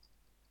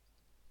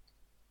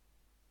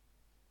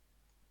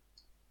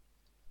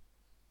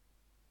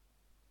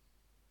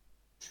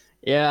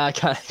 Yeah, I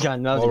got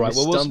nothing. All right,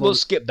 well, we'll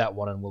skip that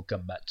one and we'll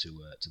come back to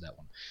that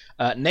one.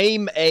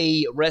 Name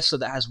a wrestler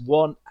that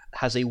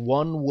has a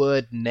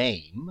one-word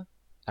name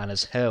and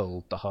has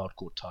held the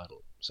Hardcore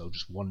title. So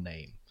just one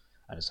name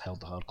and has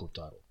held the Hardcore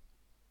title.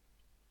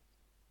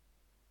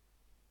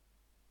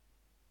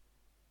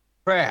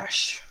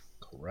 Crash.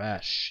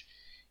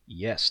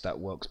 Yes, that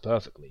works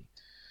perfectly.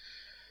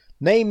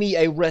 Name me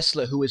a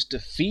wrestler who has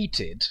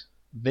defeated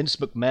Vince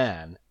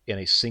McMahon in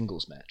a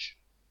singles match.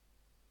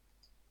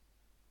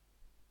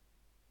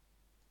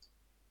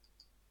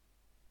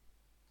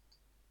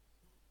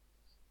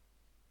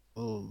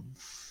 Oh,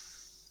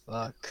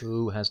 fuck.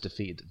 Who has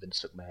defeated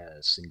Vince McMahon in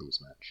a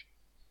singles match?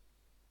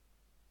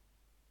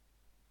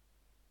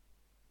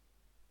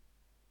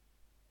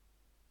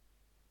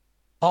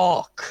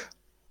 Hulk.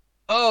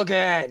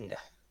 Again.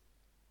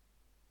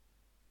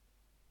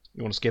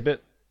 You want to skip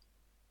it?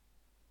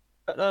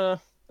 No.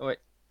 Oh, wait.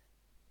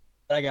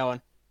 I got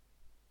one.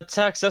 The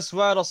Texas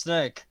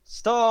Rattlesnake.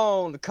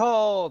 Stone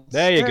Cold.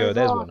 There you go.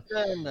 There's one.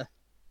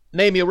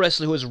 Name me a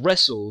wrestler who has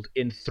wrestled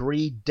in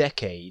 3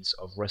 decades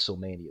of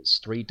WrestleManias.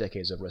 3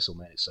 decades of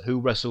WrestleManias. So who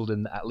wrestled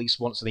in at least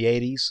once in the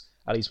 80s,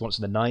 at least once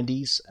in the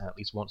 90s, and at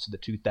least once in the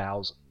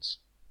 2000s?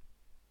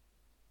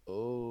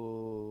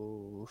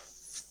 Oh,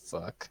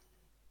 fuck.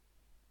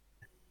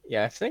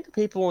 Yeah, I think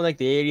people in like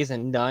the 80s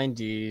and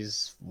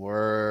 90s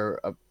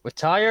were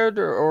retired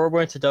or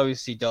went to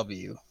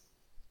WCW.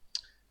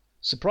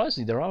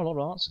 Surprisingly, there are a lot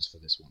of answers for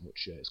this one,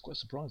 which is quite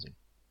surprising.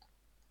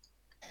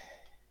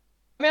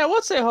 I mean, I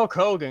would say Hulk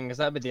Hogan, because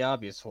that'd be the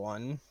obvious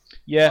one.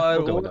 Yeah,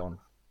 we'll go with that one.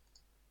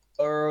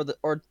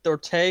 Or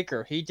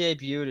Taker. He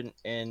debuted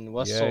in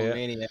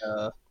WrestleMania.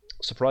 Yeah.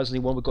 Surprisingly,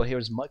 one we got here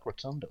is Mike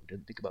Rotundo.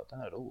 Didn't think about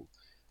that at all.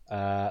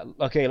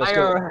 Okay, let's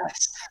go.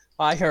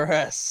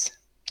 IRS.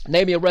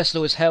 Name me a wrestler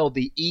who has held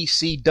the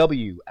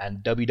ECW and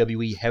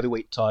WWE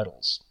heavyweight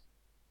titles.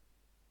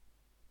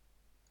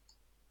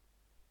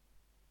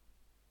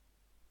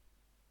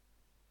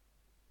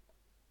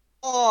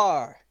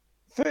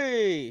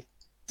 RVD.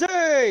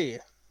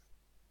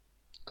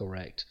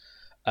 Correct.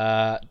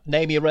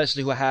 Name me a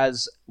wrestler who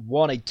has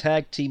won a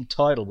tag team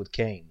title with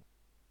Kane.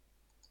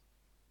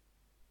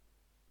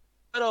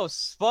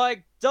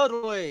 Spike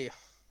Dudley.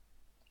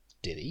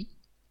 Did he?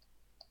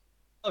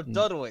 Oh,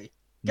 Dudley.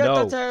 Get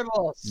No. the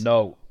tables.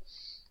 No.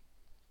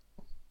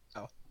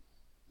 Oh.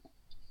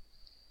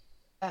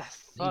 Fuck.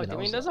 Even I I mean,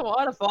 was there's like- a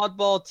lot of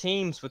oddball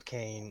teams with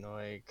Kane.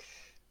 Like,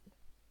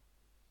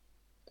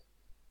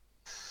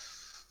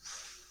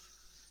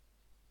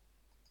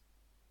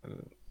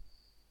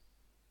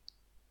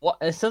 what?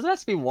 It does it have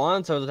to be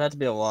once, or does it have to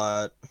be a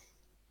lot?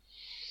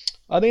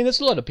 I mean, there's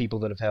a lot of people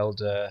that have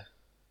held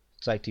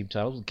tag team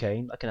titles with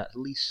Kane. I can at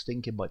least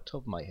think in my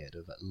top of my head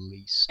of at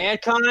least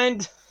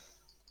Mankind.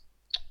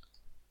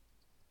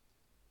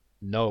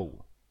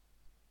 no.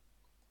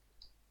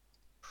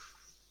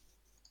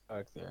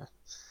 Okay.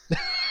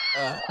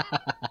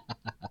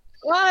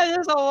 Why?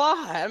 There's a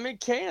lot. I mean,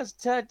 Kane is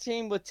tag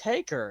team with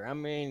Taker. I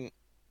mean,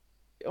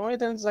 the only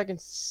things I can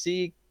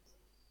see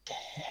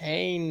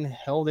Kane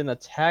holding the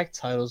tag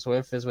titles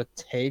with is with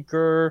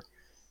Taker,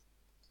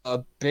 a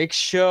Big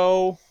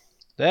Show.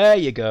 There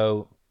you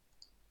go.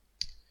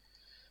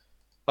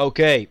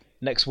 Okay,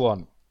 next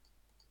one.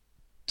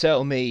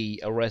 Tell me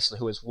a wrestler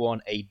who has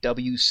won a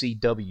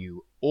WCW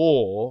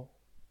or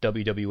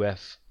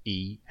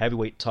WWFE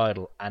heavyweight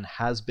title and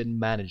has been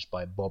managed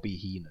by Bobby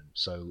Heenan.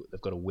 So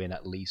they've got to win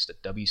at least a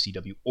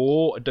WCW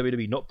or a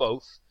WWE, not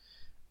both.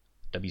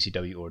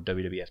 WCW or a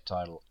WWF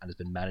title and has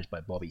been managed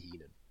by Bobby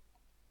Heenan.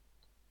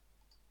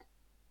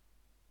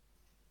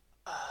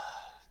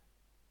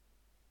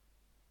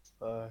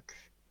 Fuck.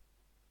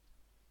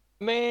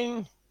 I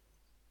mean,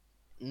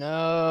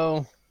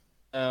 no.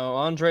 No,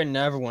 Andre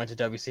never went to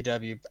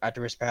WCW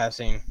after his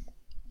passing.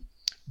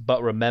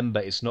 But remember,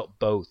 it's not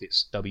both.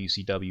 It's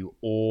WCW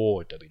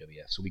or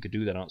WWF. So we could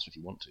do that answer if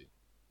you want to.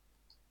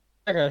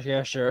 Okay,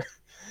 yeah, sure.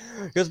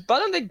 Because but I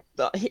don't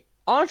think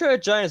Andre the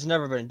Giant has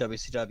never been in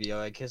WCW.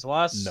 Like his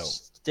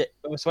last,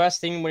 his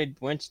last thing when he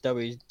went to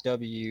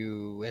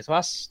his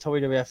last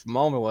WWF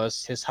moment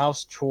was his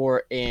house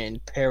tour in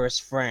Paris,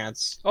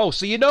 France. Oh,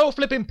 so you know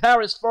flipping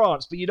Paris,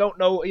 France, but you don't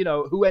know,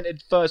 who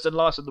entered first and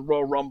last in the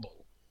Royal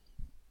Rumble.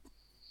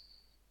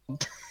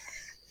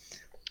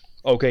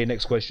 Okay,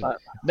 next question.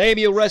 Name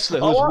me a wrestler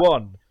who's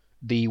won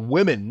the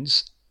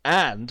women's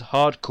and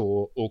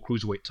hardcore or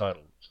cruiserweight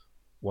title.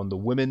 Won the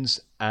women's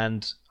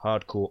and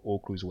hardcore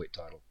or cruiserweight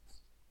title.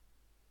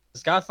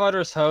 Does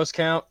Godfather's host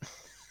count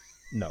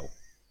No.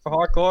 for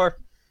hardcore?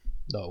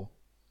 No.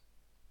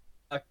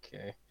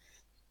 Okay.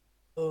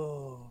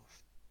 Oh,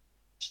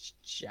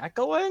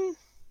 Jacqueline?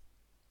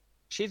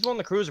 She's won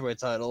the cruiserweight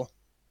title.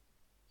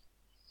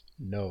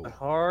 No.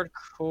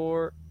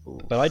 Hardcore. Ooh.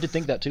 But I did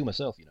think that too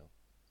myself,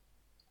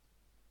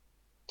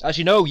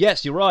 Actually, no,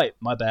 yes, you're right.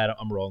 My bad,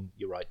 I'm wrong.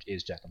 You're right, it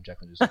is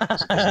Jacqueline.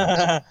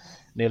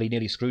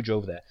 Nearly screwed you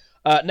over there.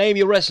 Name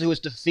your wrestler who has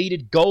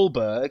defeated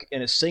Goldberg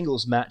in a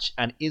singles match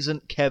and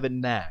isn't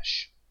Kevin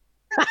Nash.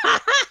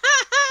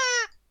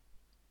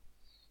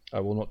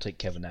 I will not take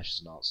Kevin Nash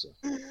as an answer.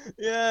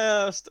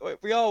 Yeah,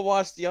 we all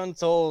watched the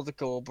Untold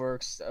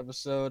Goldbergs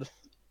episode.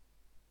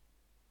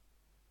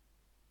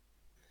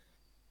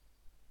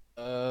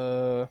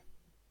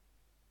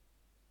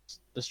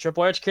 Does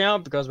Triple H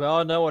count? Because we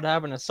all know what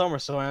happened at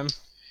SummerSlam.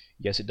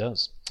 Yes, it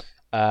does.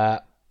 Kind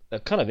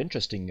of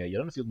interesting. I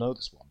don't know if you'll know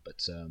this one, but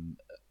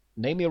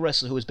name me a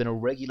wrestler who has been a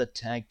regular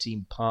tag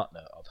team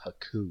partner of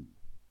Haku.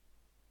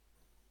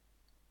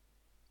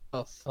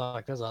 Oh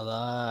fuck, there's a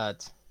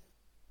lot.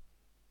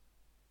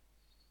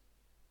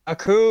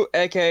 Haku,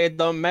 aka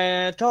the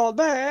man called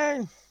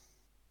Bang.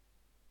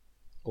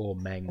 Or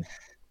Meng.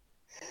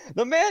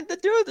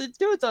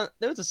 The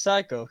dude's a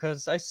psycho,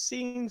 because I've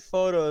seen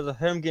photos of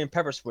him getting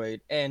pepper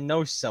sprayed and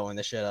no selling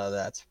the shit out of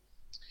that.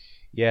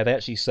 Yeah, they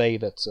actually say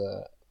that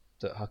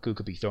that Haku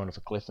could be thrown off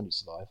a cliff and he'd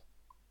survive.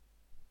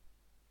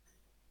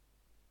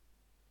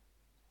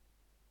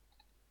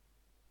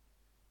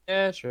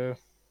 Yeah, true.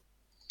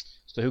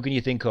 So who can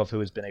you think of who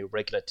has been a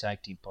regular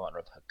tag team partner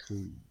of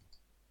Haku?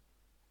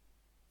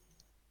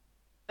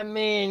 I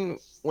mean,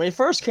 when he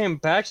first came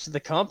back to the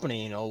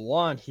company in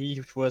 01,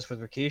 he was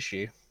with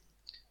Rikishi.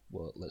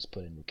 Well, let's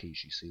put in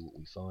Rikishi, see what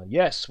we find.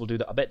 Yes, we'll do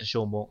that. I bet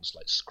Deshaun Morton's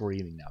like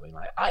screaming now, being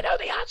like, I know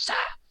the answer!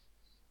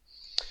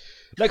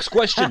 Next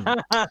question.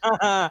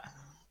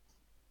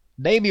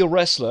 Name me a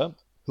wrestler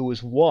who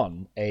has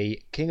won a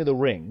King of the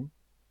Ring,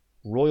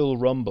 Royal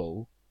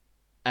Rumble,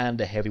 and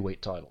a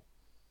heavyweight title.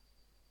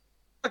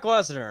 Brock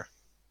Lesnar.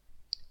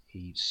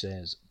 He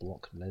says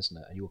Brock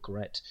Lesnar, and you're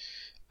correct.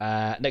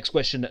 Next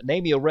question.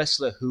 Name me a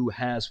wrestler who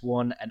has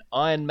won an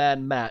Iron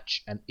Man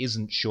match and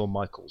isn't Shawn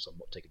Michaels. I'm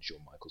not taking Shawn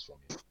Michaels from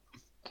you.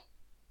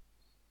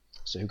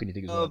 So who can you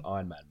think has won an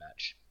Iron Man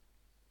match?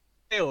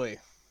 Bailey.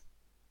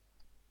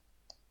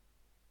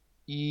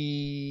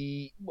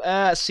 See,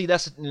 that's... I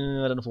don't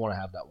know if I want to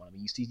have that one. I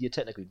mean, you're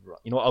technically right.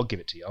 You know what? I'll give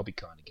it to you. I'll be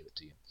kind and give it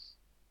to you.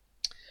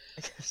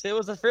 It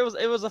was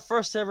the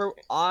first ever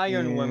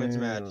Iron Women's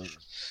match.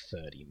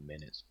 30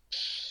 minutes.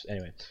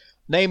 Anyway.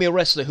 Name me a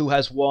wrestler who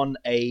has won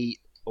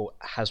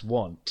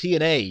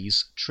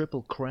TNA's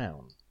Triple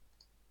Crown.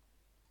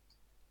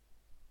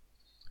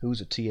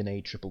 Who's a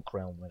TNA Triple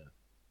Crown winner?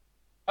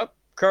 Oh,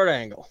 Kurt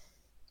Angle.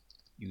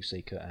 You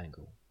say Kurt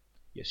Angle.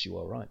 Yes, you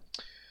are right.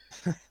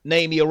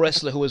 Name me a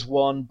wrestler who has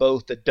won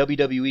both the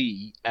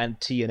WWE and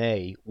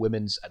TNA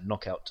women's and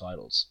knockout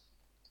titles.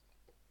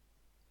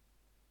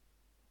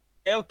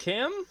 Gail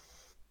Kim?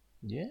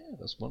 Yeah,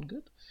 that's one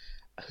good.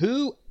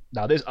 Who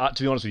now? This,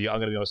 to be honest with you, I'm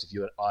going to be honest with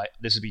you.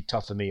 This would be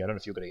tough for me. I don't know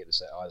if you're going to get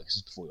this either. Because this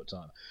is before your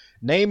time.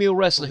 Name me a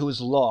wrestler who was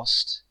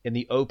lost in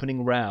the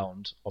opening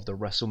round of the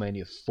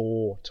WrestleMania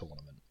 4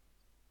 tournament.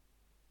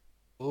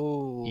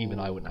 Ooh. Even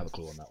I wouldn't have a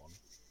clue on that one.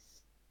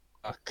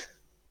 Fuck.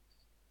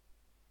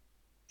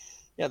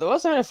 Yeah, the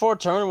WrestleMania 4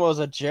 tournament was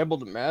a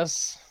jibbled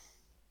mess.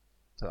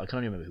 So I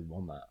can't even remember who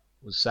won that.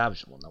 It was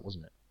Savage that won that,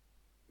 wasn't it?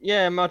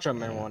 Yeah, Macho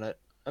Man won it.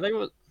 I think it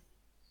was.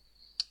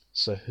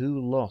 So who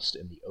lost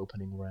in the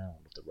opening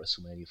round of the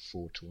WrestleMania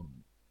 4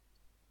 tournament?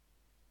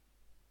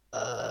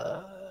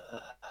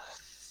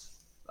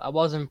 I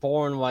wasn't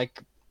born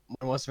like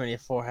when WrestleMania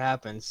 4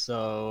 happened,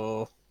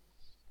 so.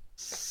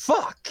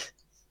 Fuck!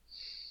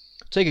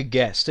 Take a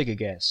guess. Take a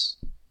guess.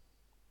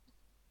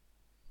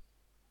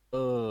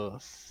 Oh,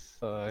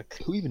 fuck.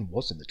 Who even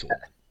was in the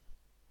tournament?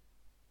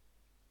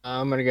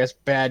 I'm gonna guess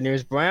Bad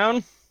News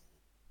Brown.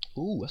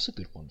 Ooh, that's a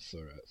good one for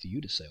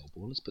you to say, old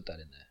boy. Let's put that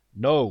in there.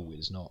 No, it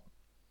is not.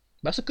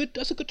 That's a good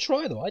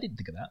try though. I didn't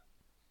think of that.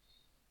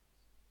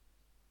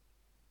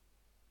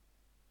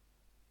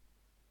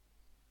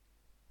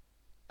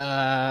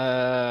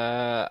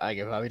 I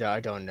give up. I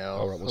don't know.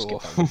 All right, we'll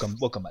skip that.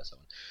 We'll come back to that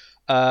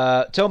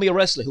one. Tell me a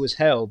wrestler who has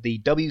held the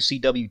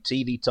WCW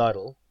TV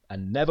title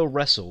and never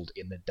wrestled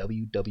in the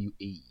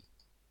WWE.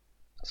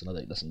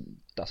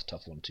 That's a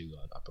tough one too.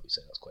 I'd probably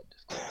say that's quite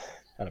difficult.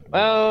 I don't know.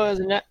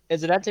 Well,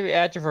 is it have to be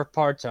active or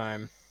part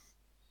time?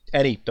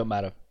 Any, don't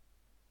matter.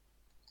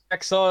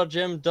 Hacksaw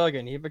Jim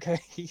Duggan. He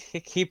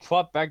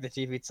brought back the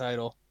TV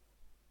title.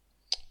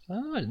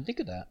 Oh, I didn't think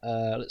of that.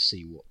 Let's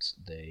see what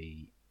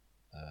they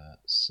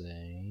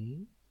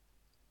say.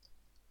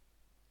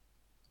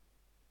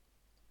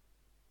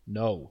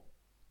 No.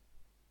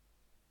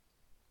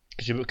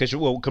 Because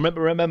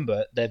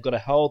remember, they've got to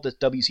hold the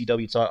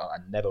WCW title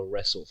and never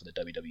wrestle for the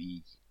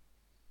WWE.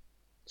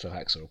 So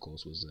Hacksaw, of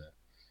course, was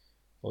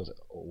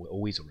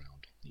always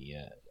around the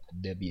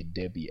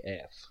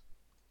WWF.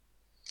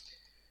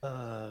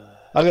 I'm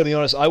gonna be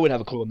honest. I wouldn't have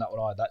a clue on that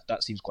one either.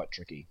 That seems quite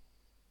tricky.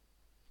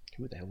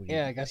 Who the hell would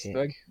I guess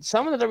like,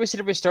 some of the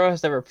WCW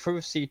stars that were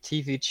previously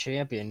TV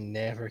champion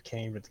never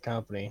came to the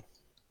company.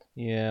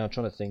 Yeah, I'm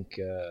trying to think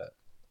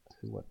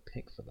who I'd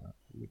pick for that.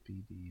 Who would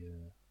be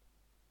the?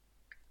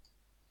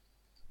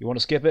 You want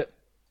to skip it?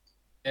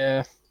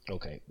 Yeah.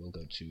 Okay, we'll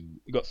go to.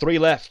 We got 3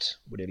 left.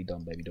 We're nearly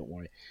done, baby. Don't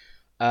worry.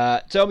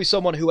 Tell me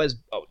someone who has.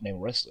 Name a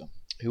wrestler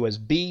who has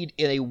been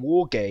in a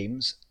War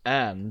Games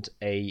and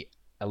a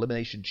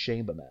Elimination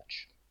Chamber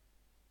match.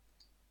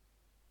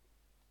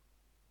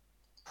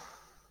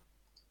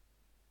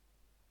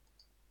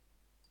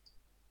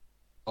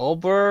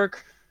 Goldberg.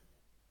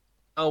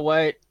 Oh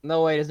wait,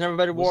 no wait. There's never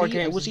been a War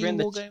Games. Was he in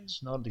War Games?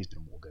 No, he's been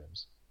in War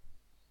Games.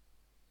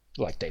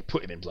 Like they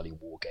put him in bloody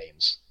War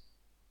Games.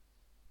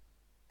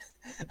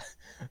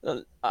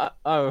 We're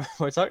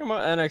talking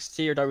about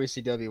NXT or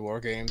WCW War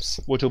Games.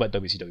 We're talking about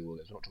WCW War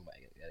Games. We're not talking about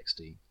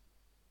NXT.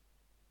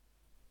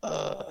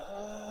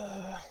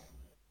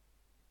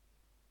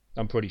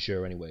 I'm pretty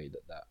sure anyway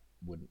that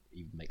wouldn't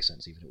even make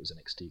sense even if it was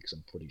NXT because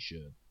I'm pretty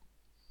sure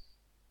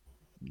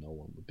no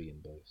one would be in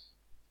both.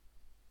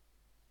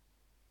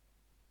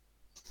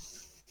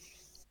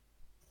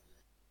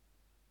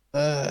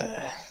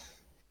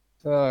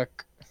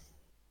 Fuck.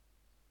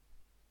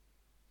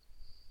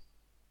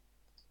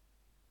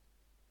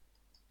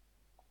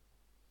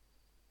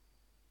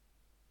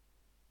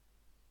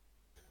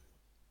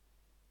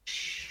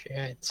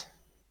 Shit.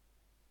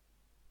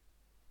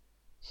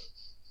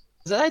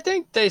 I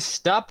think they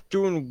stopped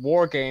doing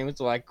War Games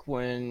like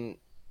when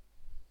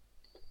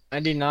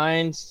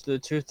 99 to the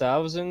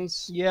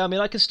 2000s. Yeah, I mean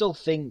I can still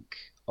think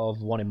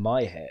of one in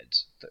my head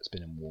that's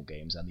been in War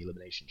Games and the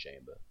Elimination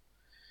Chamber.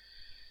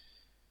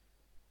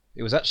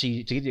 It was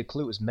actually, to give you a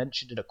clue, it was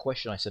mentioned in a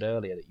question I said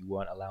earlier that you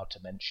weren't allowed to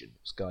mention.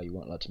 Sky, you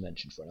weren't allowed to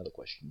mention for another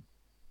question.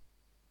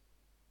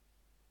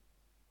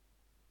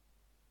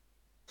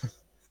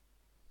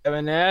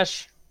 Kevin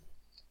Nash?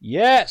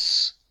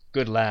 Yes!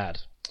 Good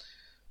lad.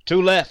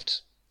 2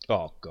 left.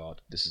 Oh,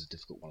 God. This is a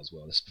difficult one as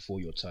well. This is before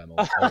your time.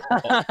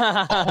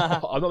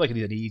 I'm not making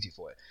it any easier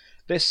for you.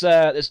 This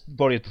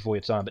body is before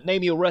your time. But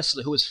name me a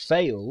wrestler who has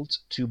failed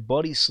to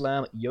body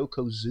slam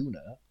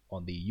Yokozuna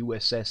on the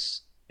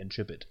USS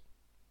Intrepid.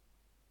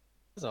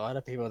 There's a lot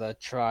of people that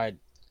tried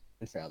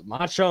and failed.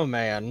 Macho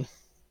Man.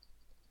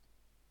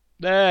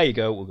 There you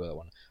go. We'll go that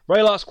one.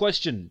 Very last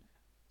question.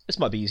 This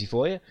might be easy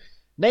for you.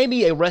 Name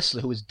me a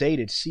wrestler who has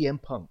dated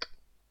CM Punk.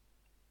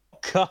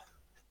 God.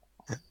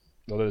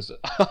 Well,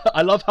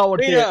 I love how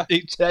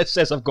it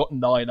says I've got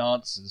 9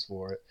 answers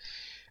for it.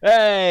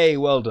 Hey,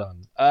 well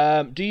done.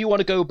 Do you want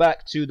to go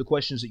back to the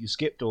questions that you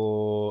skipped,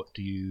 or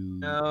do you?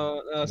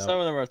 No, some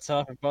of them are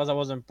tough because I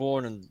wasn't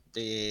born in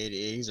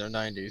the 80s or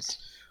 90s.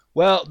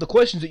 Well, the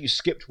questions that you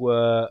skipped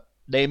were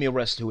name me a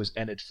wrestler who has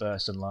entered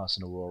first and last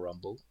in a Royal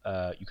Rumble.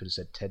 You could have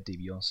said Ted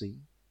DiBiase.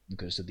 You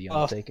could have said The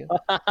Undertaker.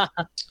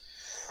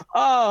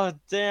 Oh,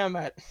 damn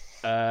it.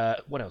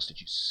 What else did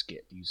you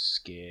skip? You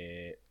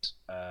skipped...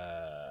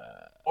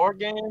 War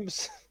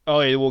games. Oh,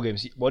 yeah, the War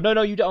Games. Well,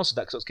 no, you answered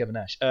that because it was Kevin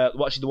Nash.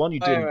 Well, actually, the one you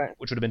didn't, Right.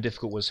 which would have been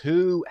difficult, was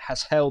who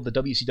has held the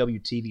WCW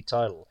TV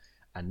title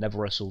and never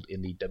wrestled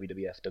in the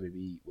WWF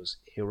WWE was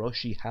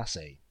Hiroshi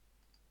Hase.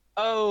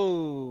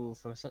 Oh,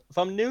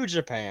 from New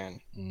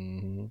Japan.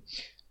 hmm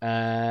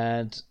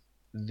And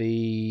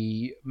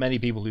the many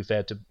people who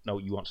failed to... No,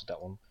 you answered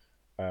that one.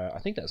 I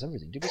think that's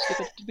everything. Did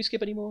we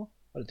skip any more?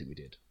 I don't think we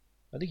did.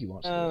 I think you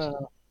answered those.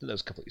 There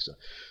was a couple of you, sir.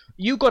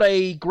 You got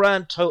a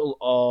grand total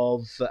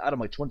of, out of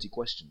my 20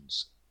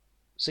 questions,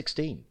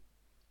 16.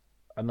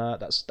 And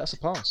that's a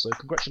pass, so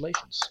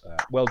congratulations.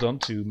 Well done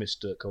to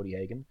Mr. Cody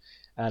Hagan.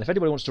 And if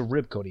anybody wants to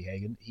rib Cody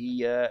Hagan, he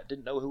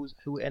didn't know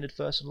who ended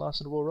first and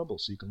last in the Royal Rumble,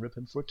 so you can rib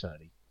him for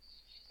eternity.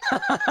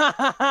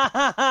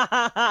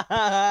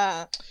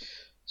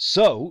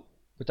 So,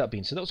 with that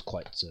being said, that was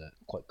quite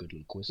good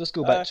little quiz. Let's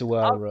go back to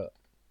our...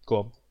 go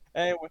on.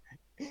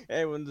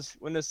 Hey, when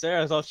this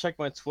airs, I'll check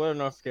my Twitter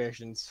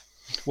notifications.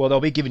 Well, they'll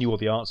be giving you all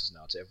the answers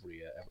now to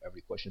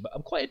every question, but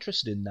I'm quite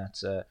interested in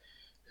that.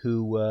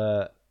 Who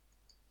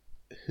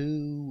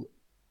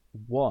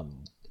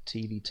won the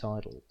TV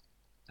title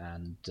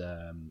and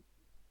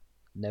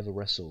never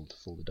wrestled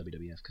for the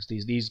WWF? Because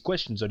these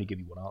questions only give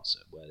you one answer,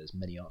 where there's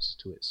many answers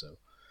to it. So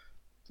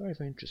very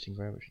interesting,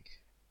 very interesting.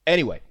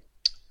 Anyway,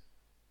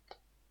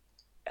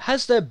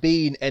 has there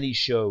been any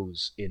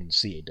shows in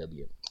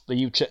CAW that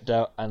you've checked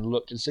out and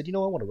looked and said, I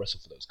want to wrestle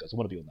for those guys. I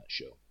want to be on that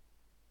show.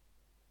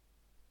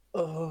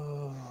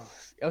 Oh,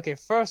 okay.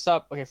 First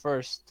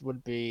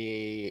would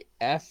be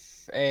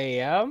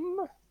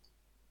FAM.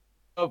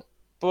 Oh,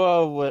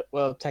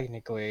 well,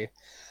 technically,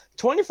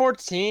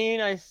 2014.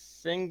 I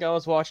think I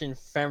was watching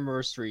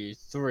Femiversary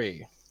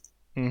 3.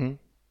 Mm-hmm.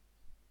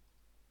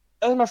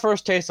 That was my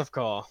first taste of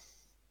Call.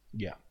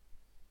 Yeah.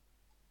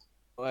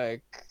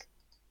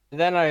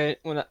 Then I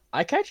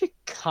actually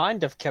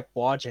kind of kept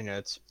watching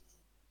it.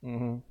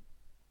 Mm-hmm.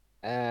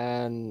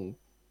 And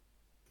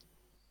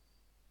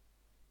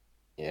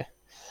yeah.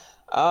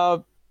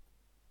 My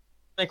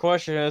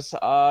question is,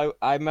 I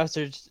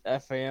messaged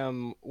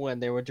FAM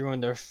when they were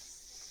doing their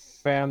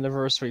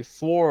Famiversary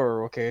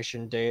 4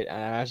 location date, and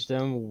I asked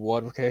them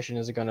what location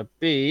is it gonna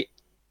be,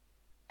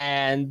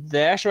 and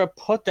they actually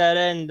put that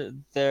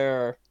in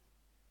their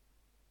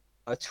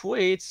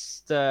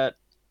tweets that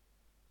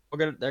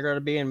they're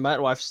gonna be in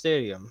MetLife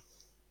Stadium.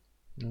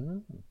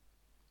 Mm.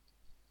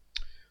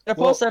 And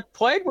plus, I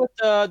played with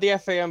the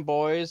FAM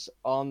boys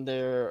on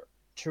their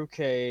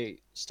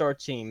 2K Star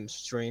Team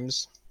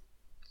streams.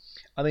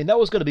 I mean, that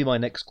was going to be my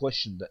next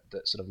question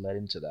that sort of led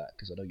into that,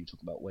 because I know you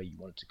talk about where you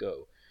wanted to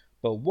go.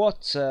 But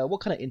what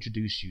kind of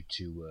introduced you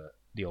to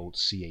the old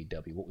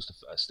CAW? What was the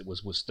first?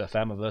 Was the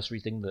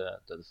Famiversary thing the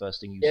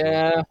first thing you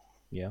saw?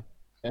 Yeah.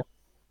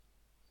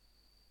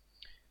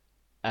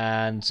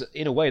 And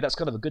in a way, that's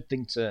kind of a good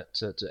thing to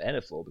end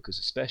it for, because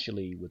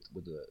especially with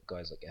the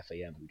guys like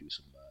FAM who do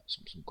some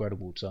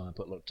incredible time,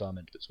 put a lot of time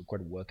into it, some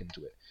incredible work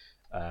into it,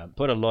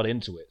 put a lot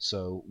into it.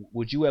 So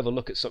would you ever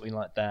look at something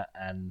like that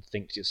and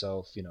think to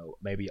yourself,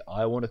 maybe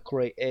I want to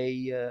create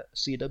a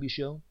CW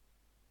show?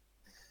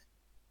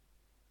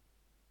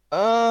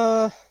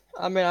 I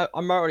mean,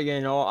 I'm already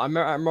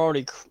I'm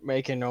already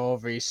making all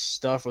these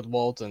stuff with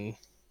Walton.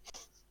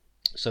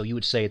 So you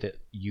would say that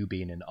you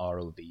being in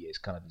ROV is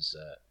kind of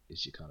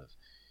is your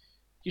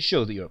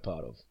show that you're a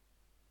part of.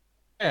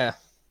 Yeah.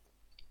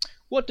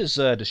 What does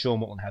Deshaun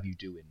Walton have you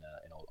do in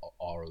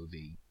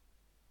ROV?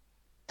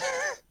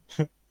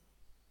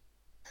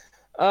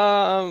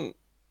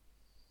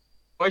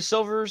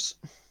 Voiceovers.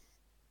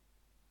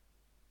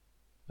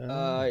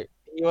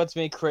 He lets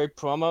me create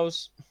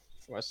promos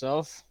for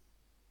myself.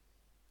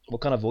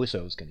 What kind of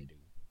voiceovers can he do?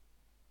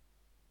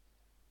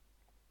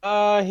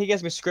 He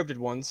gets me scripted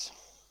ones.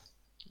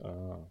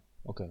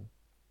 Okay.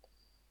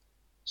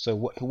 So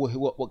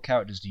what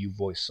characters do you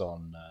voice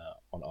on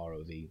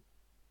ROV?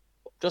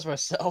 Just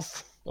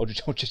myself. Or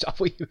just I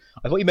thought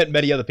you meant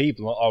many other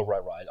people. Oh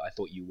right. I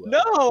thought you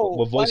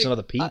were voicing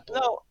other people.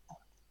 No,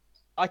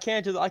 I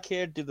can't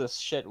do this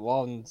shit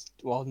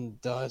Walton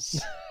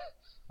does.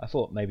 I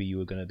thought maybe you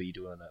were going to be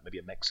doing maybe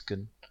a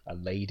Mexican, a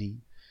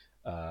lady,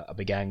 a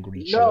big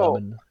angry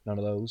German. None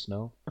of those,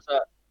 no.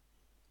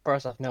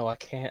 First off, no, I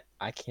can't.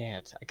 I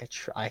can't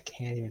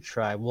even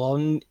try.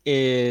 Walton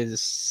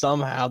is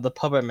somehow the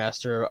puppet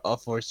master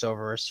of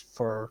voiceovers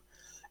for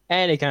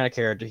any kind of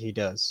character he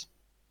does.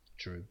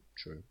 True.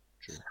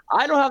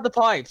 I don't have the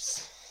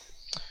pipes.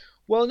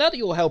 Well, now that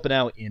you're helping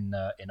out in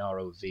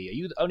ROV, are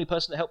you the only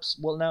person that helps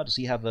Walton out? Does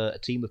he have a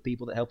team of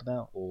people that help him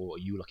out, or are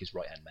you like his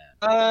right-hand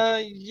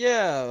man?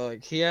 Yeah,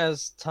 like he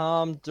has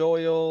Tom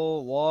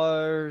Doyle,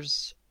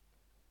 Lars,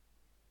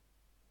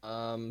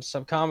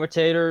 some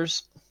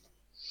commentators.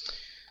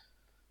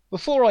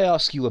 Before I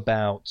ask you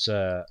about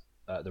the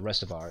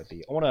rest of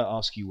ROV, I want to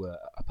ask you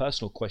a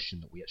personal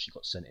question that we actually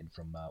got sent in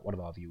from one of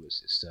our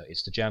viewers.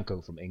 It's the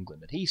Jamco from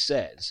England, and he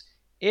says,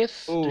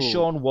 if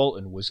Deshaun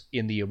Walton was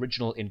in the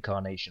original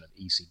incarnation of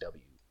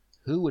ECW,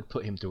 who would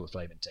put him through a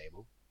flaming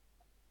table?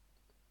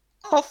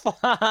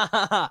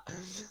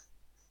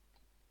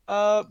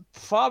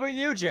 Probably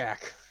New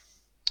Jack.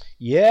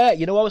 Yeah,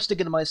 you know, I was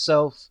thinking to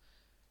myself,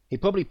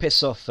 he'd probably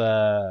piss off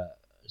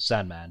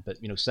Sandman, but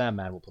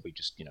Sandman will probably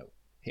just hit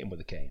him with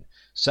a cane.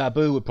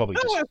 Sabu would probably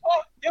No, just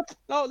yep.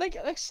 No,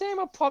 like Sam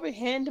will probably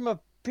hand him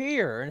a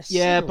beer and a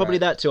yeah, probably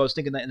cigarette. that too. I was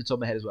thinking that in the top of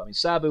my head as well. I mean,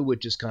 Sabu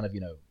would just kind of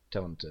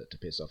tell him to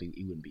piss off.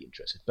 He wouldn't be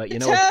interested. But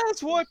And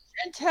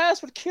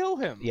Taz would kill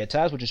him. yeah,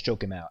 Taz would just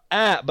choke him out.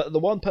 But the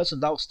one person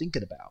that I was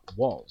thinking about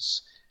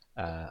was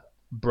uh,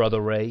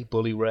 Brother Ray,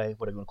 Bully Ray,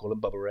 whatever you want to call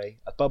him, Bubba Ray.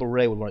 Bubba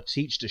Ray would want to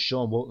teach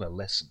Deshaun Walton a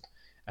lesson,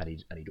 and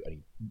he'd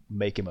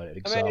make him an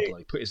example. And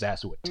he'd put his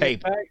ass to a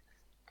table.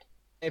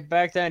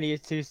 Back then,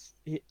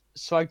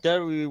 Spike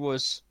Dudley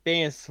was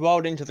being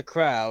thrown into the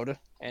crowd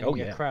and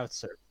yeah. crowd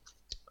surf.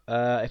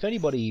 If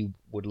anybody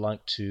would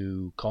like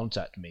to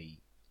contact me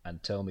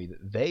and tell me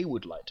that they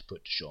would like to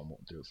put Deshaun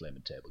Walton through a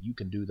flaming table, you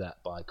can do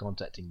that by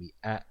contacting me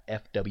at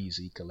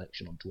FWZ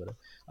Collection on Twitter,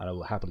 and I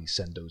will happily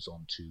send those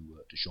on to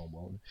Deshaun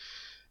Walton.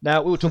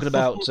 Now we were talking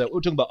about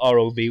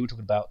ROV, we were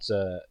talking about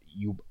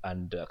you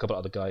and a couple of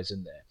other guys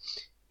in there.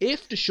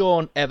 If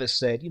Deshaun ever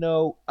said, I'm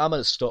going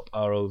to stop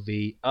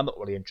ROV, I'm not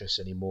really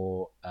interested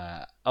anymore,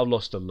 I've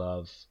lost the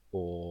love,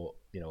 or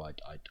I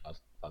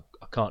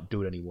can't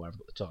do it anymore, I've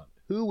got the time,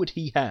 who would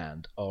he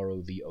hand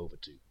ROV over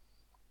to?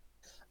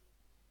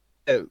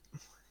 Oh,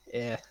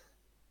 yeah.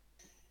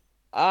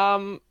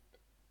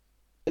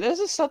 This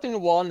is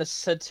something Juan has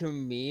said to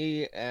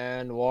me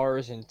and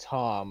Warriors and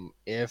Tom.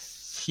 If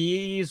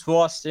he's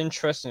lost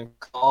interest in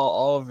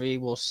Call, ROV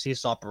will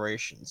cease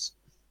operations.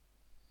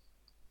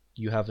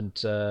 You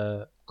haven't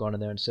gone in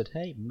there and said,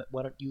 "Hey,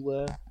 why don't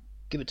you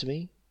give it to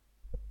me,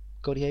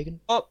 Cody Hagan?"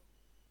 Oh,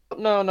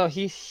 no.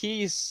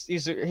 He's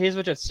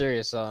legit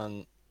serious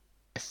on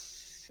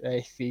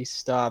if he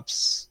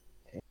stops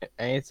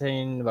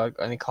anything about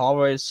any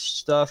Callaway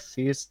stuff,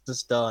 he's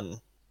just done.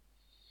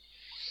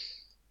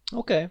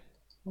 Okay.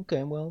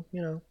 Well,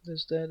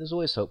 there's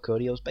always hope,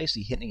 Cody. I was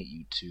basically hinting at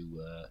you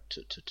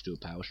to do a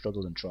power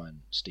struggle and try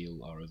and steal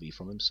ROV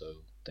from him.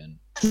 So then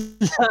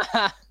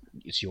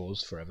it's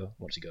yours forever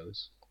once he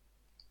goes.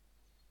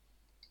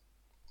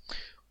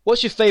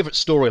 What's your favourite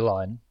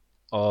storyline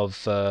of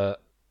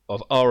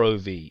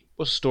ROV?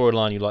 What's the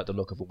storyline you like the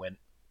look of, and when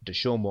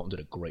Deshaun Walton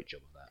did a great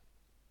job of that?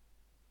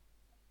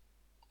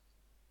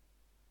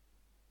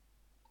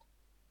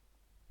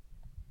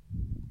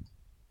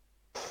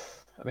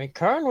 I mean,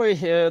 currently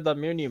here the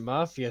Muni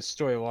Mafia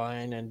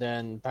storyline, and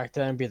then back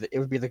then it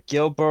would be the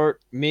Gilbert,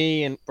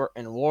 me, and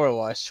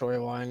Lorelai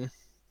storyline.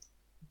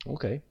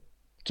 Okay,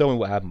 tell me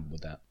what happened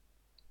with that.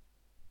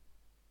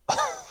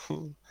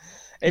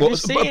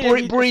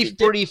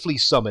 Briefly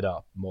sum it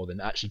up more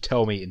than actually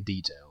tell me in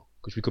detail,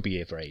 because we could be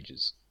here for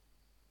ages.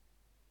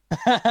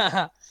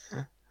 Well,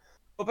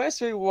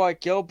 basically,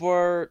 what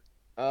Gilbert,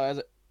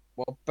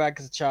 back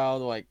as a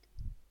child,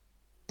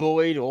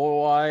 bullied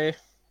Lorelai.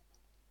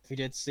 If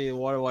you did see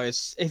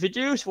Lorelai's, if you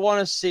do want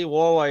to see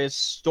Lorelai's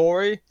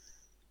story,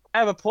 I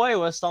have a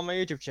playlist on my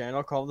YouTube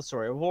channel called The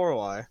Story of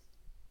Lorelai,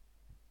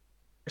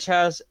 which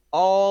has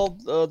all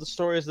the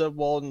stories that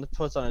Walden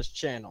puts on his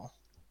channel.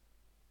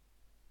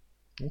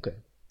 Okay.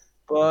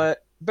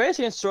 But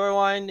basically, in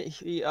storyline,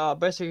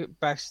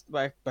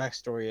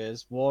 backstory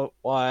is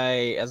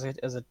why as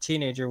a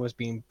teenager was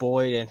being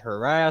bullied and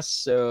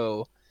harassed.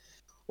 So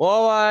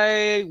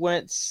Walleye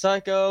went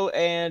psycho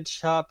and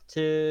chopped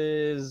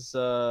his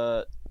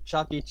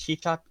choppy.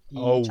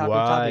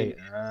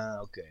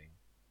 Okay.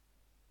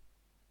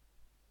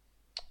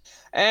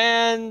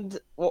 And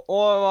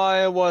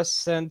Walleye was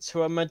sent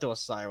to a mental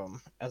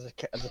asylum as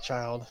a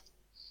child.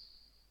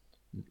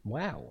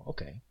 Wow.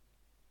 Okay.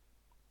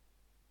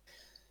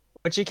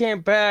 When she came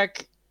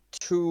back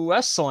to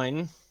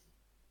wrestling,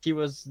 he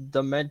was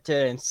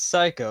demented and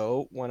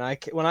psycho. When I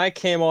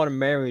came on and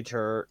married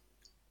her,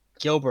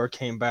 Gilbert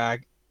came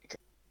back,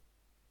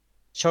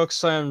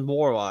 chokeslammed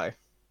Walleye.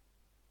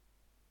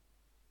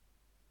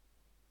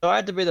 So I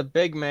had to be the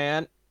big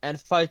man and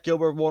fight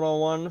Gilbert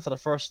one-on-one for the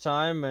first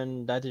time,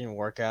 and that didn't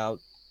work out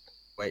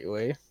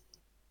greatly.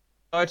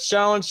 So I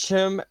challenged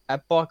him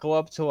at Buckle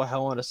Up to a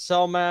Hell in a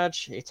Cell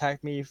match. He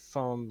attacked me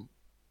from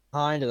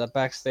behind in the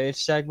backstage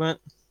segment.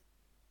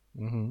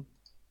 Mm-hmm.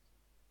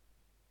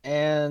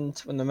 And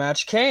when the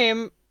match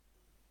came,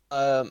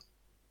 I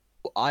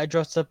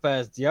dressed up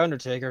as The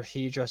Undertaker.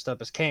 He dressed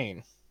up as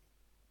Kane.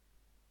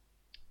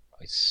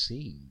 I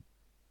see.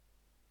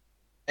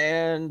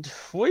 And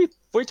we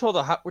told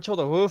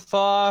the roof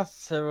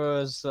off. There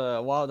was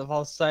a lot of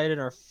outside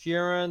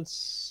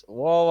interference.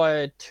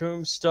 Walleye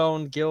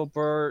tombstone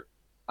Gilbert.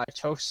 I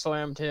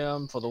chokeslammed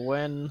him for the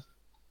win.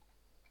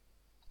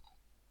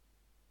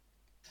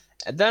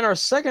 And then our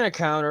second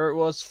encounter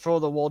was for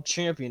the World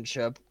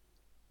Championship.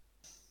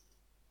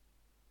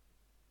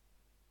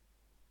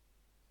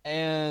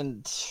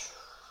 And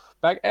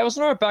it was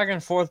another back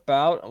and forth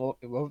bout.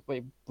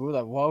 We blew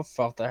the wolf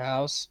off the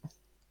house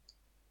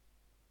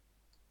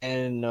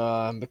in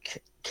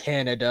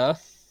Canada.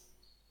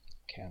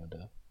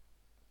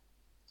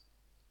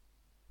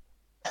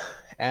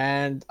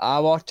 And I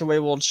walked away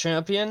world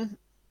champion.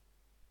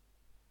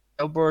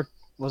 Gilbert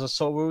was a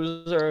sole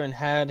loser and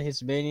had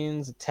his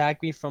minions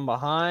attack me from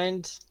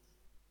behind.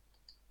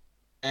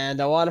 And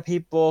a lot of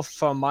people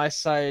from my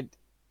side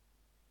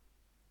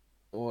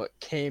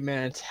came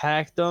and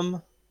attacked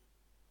them.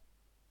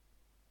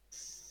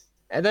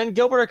 And then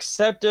Gilbert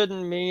accepted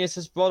me as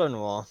his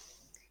brother-in-law.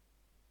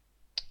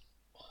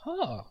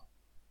 Huh.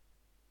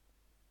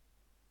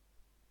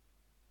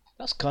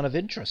 That's kind of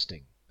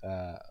interesting.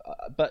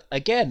 But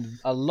again,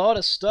 a lot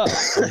of stuff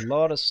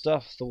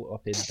thought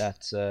up in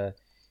that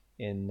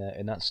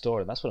in that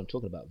story. That's what I'm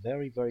talking about.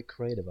 Very, very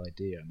creative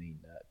idea. I mean,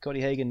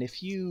 Cody Hagen,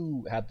 if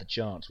you had the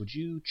chance, would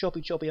you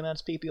choppy a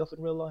man's pee off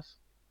in real life?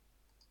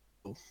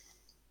 No.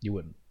 You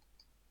wouldn't.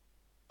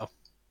 No.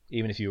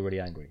 Even if you were really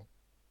angry.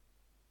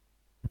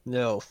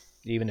 No.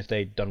 Even if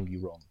they'd done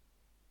you wrong.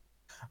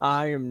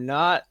 I'm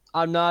not.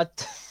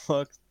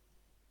 Look.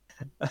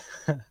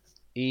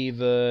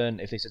 Even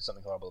if they said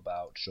something horrible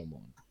about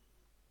someone.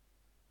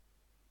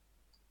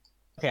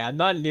 Okay, I'm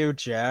not New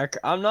Jack.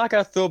 I'm not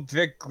gonna throw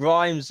Vic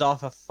Grimes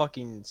off a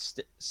fucking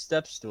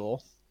step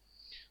stool.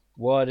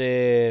 What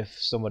if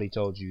somebody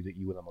told you that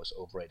you were the most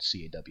overrated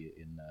CAW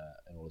in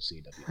all of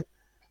CAW?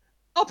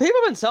 Oh,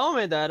 people have been telling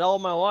me that all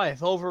my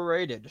life.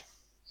 Overrated.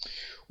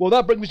 Well,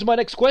 that brings me to my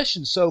next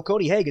question. So,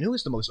 Cody Hagen, who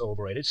is the most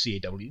overrated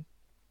CAW?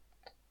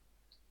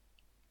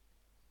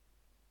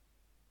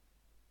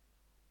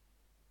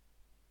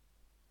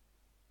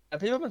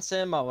 People have been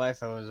saying my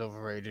life I was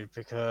overrated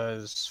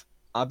because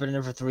I've been in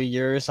it for 3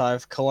 years.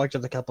 I've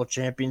collected a couple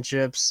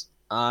championships.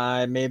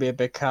 I may be a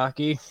bit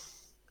cocky.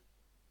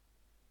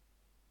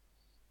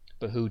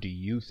 But who do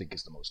you think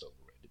is the most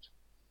overrated?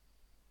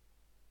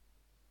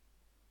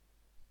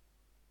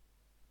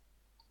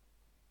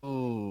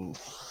 Ooh.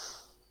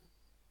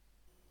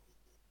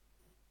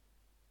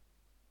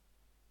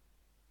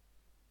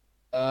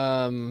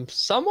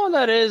 Someone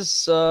that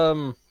is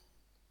a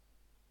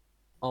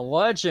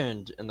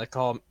legend in the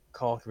call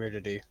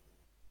community.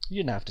 You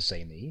didn't have to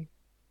say me.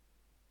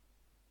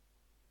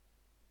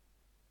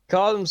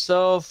 Called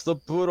himself the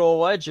Brutal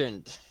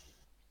Legend.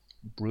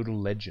 Brutal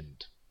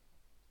legend.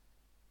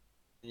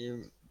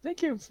 You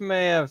think you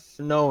may have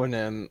known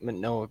him,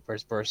 know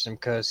this person,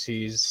 because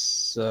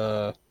he's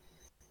on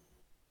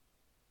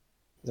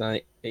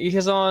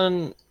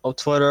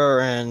Twitter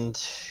and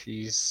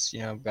he's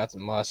got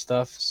some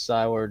stuff.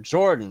 Cyward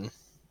Jordan.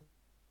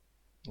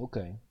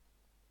 Okay.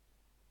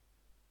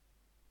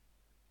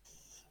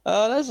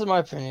 This is my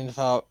opinion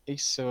about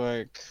he's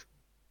like.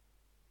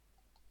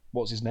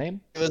 What's his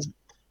name? It was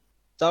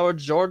Cyward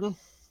Jordan.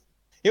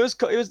 He's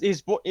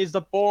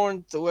the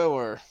Born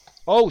Deliverer.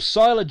 Oh,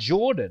 Siler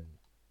Jordan.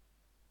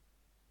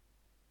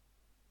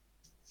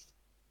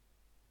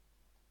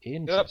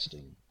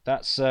 Interesting. Yep.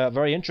 That's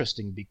very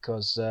interesting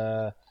because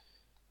I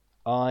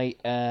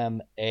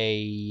am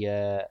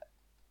the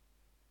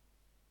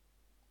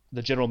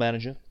general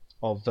manager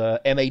of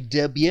MAW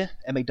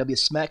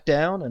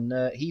SmackDown, and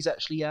he's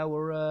actually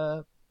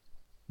our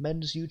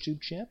men's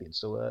YouTube champion.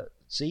 So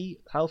see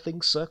how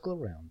things circle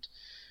around.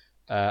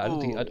 I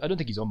don't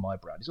think he's on my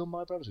brand. He's on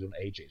my brand. Or is he on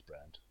AJ's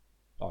brand?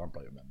 I don't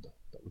probably remember,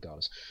 but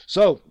regardless.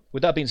 So,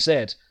 with that being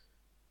said,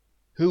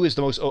 who is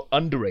the most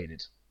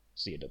underrated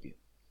CAW?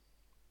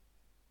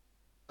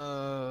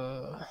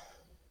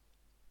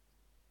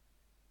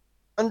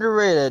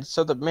 Underrated.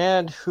 So the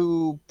man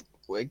who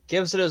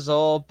gives it his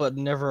all, but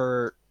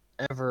never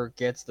ever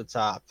gets the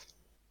top.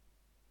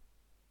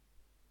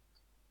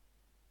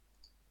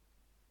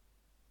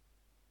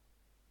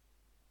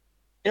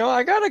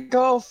 I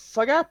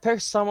gotta pick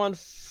someone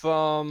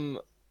from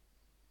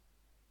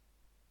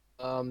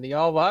the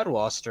All Out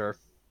roster.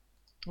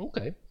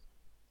 Okay.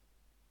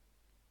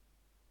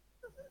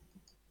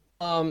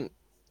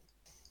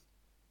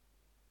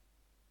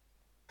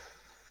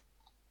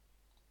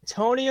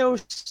 Antonio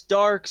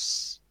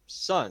Stark's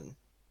son.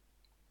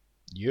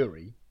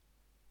 Yuri.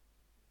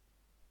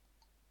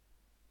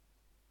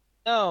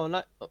 No,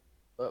 not.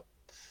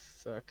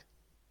 Fuck.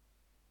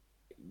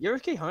 Yuri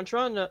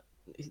Huntron? No,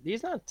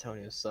 he's not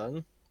Antonio's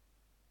son.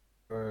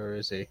 Or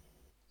is he?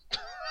 I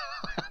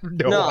have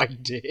no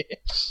idea.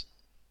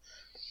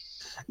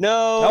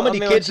 No. How many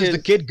kids has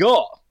the kid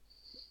got?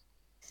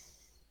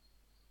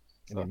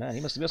 I mean, man,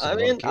 he must have got some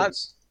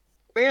kids.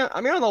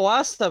 I mean, on the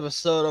last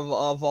episode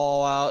of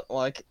All Out,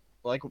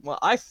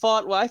 I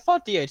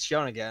fought DH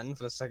Young again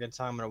for the second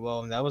time in a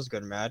row, and that was a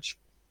good match.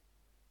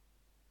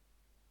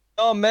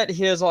 I met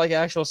his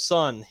actual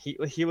son.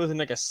 He was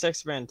in a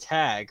 6-man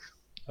tag.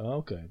 Oh,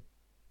 okay.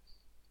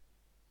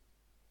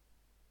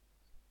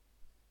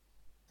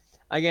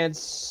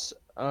 Against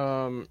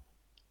Mind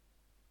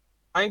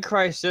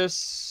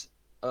Crisis,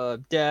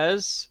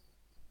 Dez,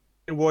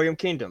 and William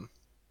Kingdom.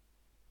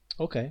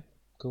 Okay,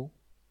 cool.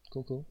 I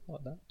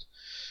like that.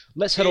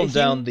 Let's head on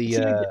down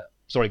the.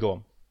 Sorry, go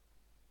on.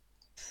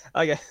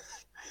 Okay.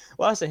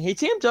 Well, listen, he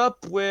teamed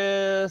up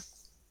with.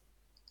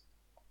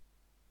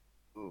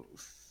 Oh,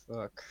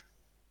 fuck.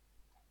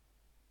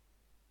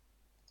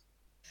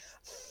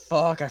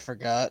 I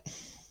forgot.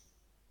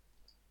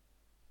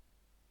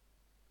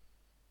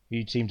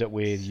 He teamed up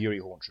with Yuri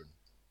Hornchun.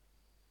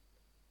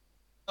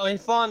 Oh, he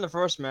fought in the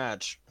first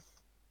match.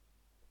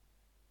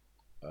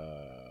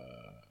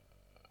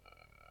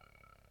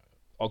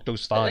 Octo They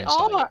Steinstein.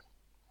 all.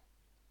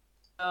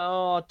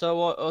 Oh,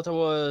 Otto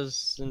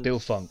was in Bill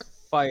Funk.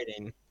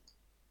 fighting.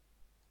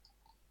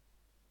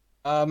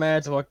 Man, I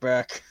had to look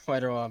back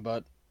later on,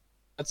 but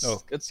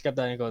Oh. let's skip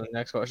that and go to the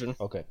next question.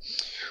 Okay.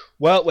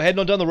 Well, we're heading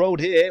on down the road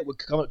here. We're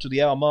coming up to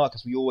the hour mark,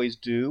 as we always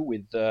do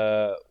with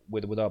our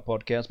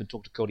podcast. We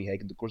talked to Cody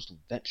Hagan, the Crystal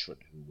veteran,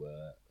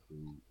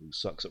 who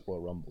sucks at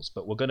Royal Rumbles.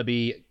 But we're going to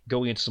be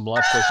going into some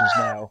live questions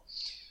now.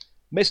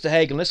 Mr.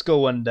 Hagan, let's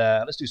go and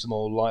let's do some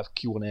more live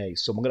Q&A.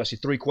 So I'm going to ask you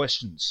 3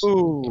 questions.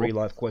 Ooh. 3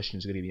 live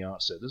questions. You're going to give me the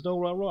answer. There's no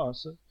right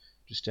answer.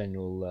 Just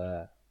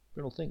general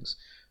things.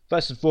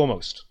 First and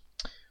foremost,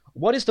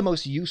 what is the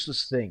most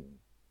useless thing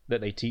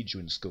that they teach you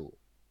in school?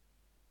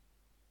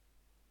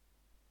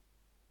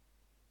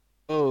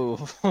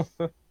 Oh.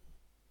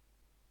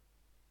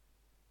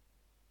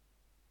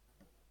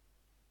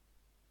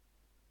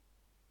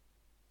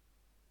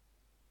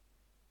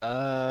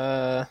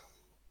 uh.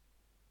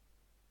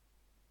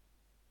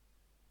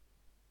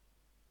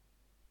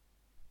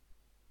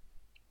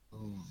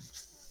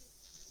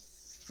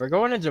 We're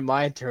going into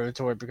my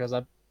territory because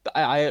I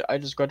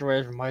just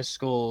graduated from high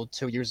school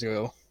 2 years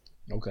ago.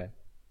 Okay.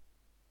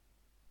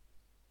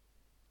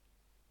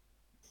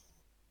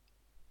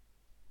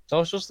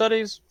 Social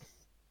studies?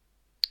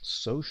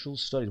 Social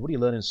studies. What do you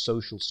learn in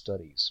social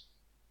studies?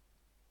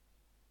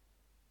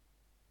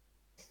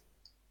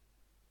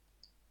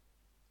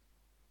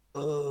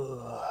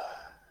 Ugh.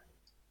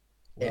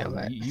 Damn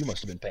Well, it. you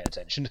must have been paying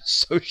attention to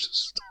social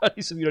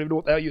studies if you don't even know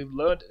what the hell you've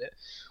learned in it.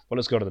 Well,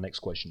 let's go to the next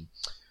question.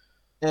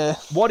 Yeah.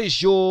 What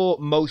is your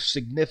most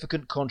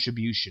significant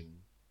contribution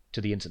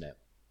to the internet?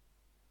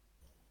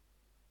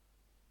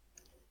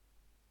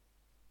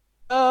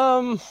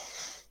 I'm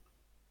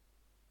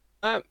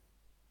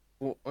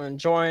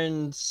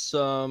enjoying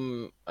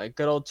some like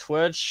good old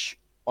Twitch,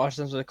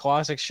 watching some of the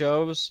classic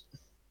shows.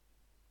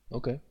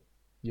 Okay.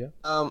 Yeah.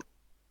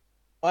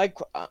 Like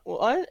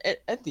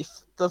at the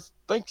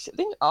like, I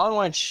think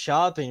online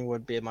shopping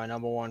would be my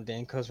number one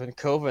thing because when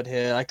COVID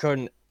hit, I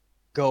couldn't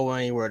go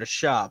anywhere to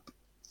shop,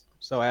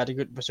 so I had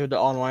to pursue the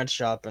online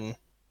shopping.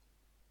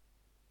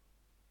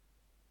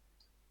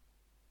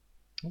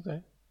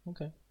 Okay.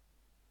 Okay.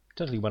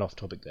 Totally went off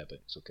topic there, but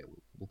it's okay.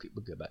 We'll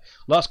get back.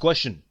 Last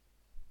question.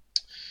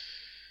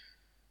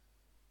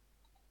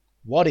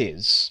 What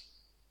is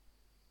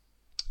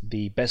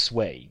the best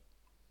way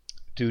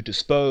to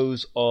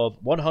dispose of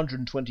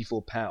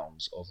 124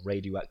 pounds of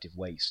radioactive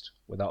waste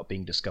without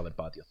being discovered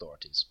by the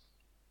authorities?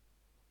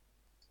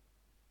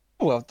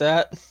 I love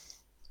that.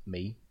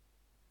 Me.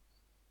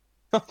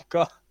 Oh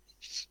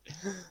gosh.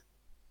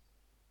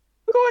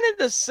 We're going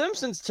into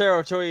Simpsons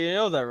territory, you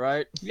know that,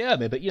 right? Yeah,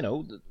 but you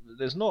know,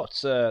 there's no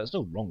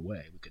wrong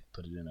way. We could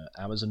put it in an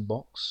Amazon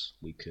box.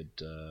 We could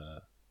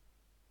put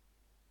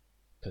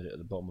it at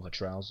the bottom of our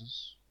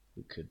trousers.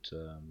 We could.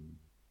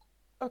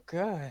 Oh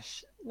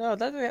gosh, no,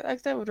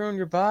 that would ruin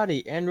your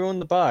body and ruin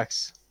the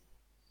box.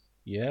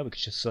 Yeah, we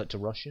could just sell it to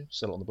Russia,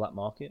 sell it on the black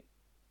market.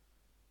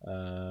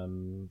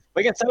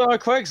 We can sell it on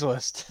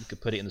Craigslist. We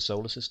could put it in the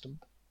solar system.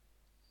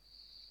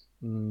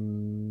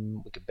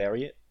 We could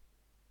bury it.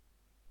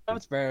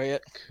 Let's bury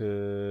it.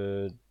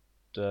 Could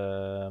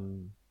yeah,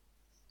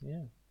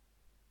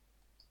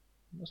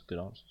 that's good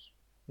answers.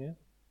 Yeah,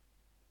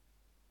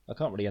 I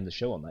can't really end the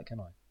show on that, can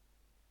I?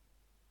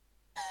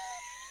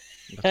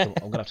 I'm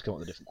gonna have to come up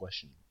with a different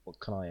question. What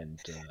can I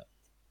end?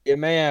 You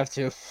may have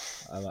to.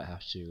 I might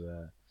have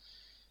to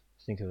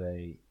think of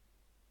a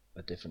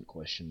different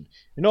question.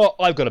 You know what?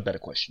 I've got a better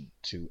question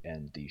to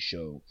end the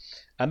show,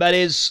 and that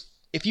is: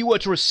 if you were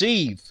to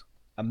receive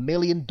 $1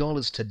 million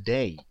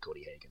today,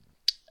 Cody Hagan,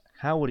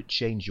 how would it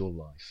change your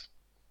life?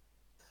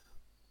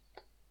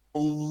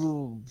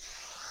 Ooh.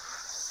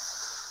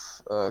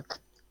 Well,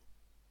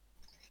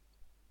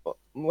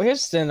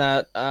 here's the thing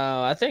that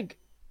I think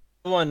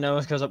everyone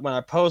knows because when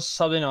I post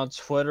something on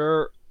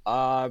Twitter,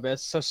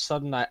 it's just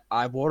something that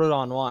I voted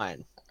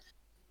online.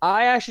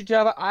 I actually do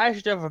have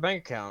a bank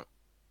account.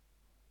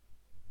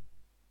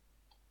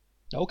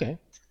 Okay.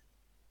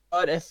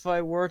 But if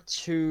I were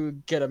to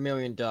get $1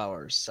 million,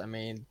 I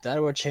mean,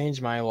 that would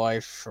change my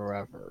life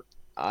forever.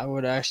 I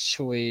would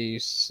actually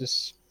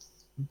just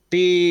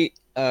be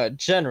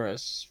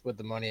generous with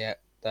the money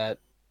that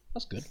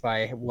That's good. if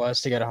I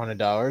was to get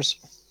 $100.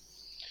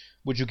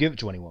 Would you give it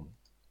to anyone?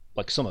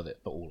 Like some of it,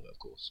 not all of it, of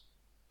course.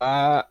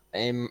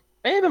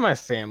 Maybe my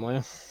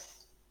family.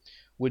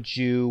 Would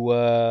you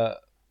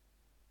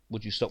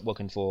stop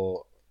working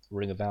for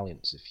Ring of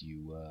Valiance if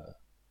you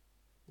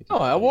No,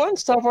 I wouldn't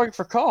stop working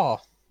for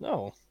Call.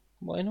 No.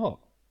 Why not?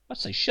 I'd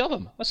say shove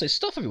them. I'd say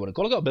stuff everyone. I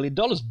got $1 million,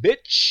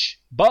 bitch.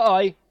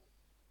 Bye.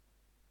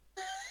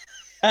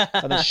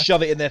 And then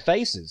shove it in their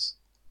faces.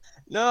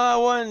 No,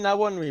 I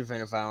wouldn't leave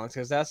Ring of Violence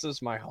because that's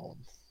just my home.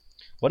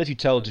 What if you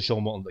tell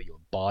Deshaun Morton that you're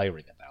by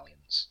Ring of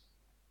Valiance?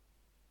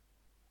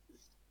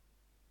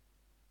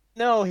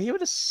 No, he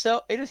would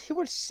say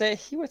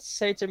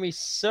to me,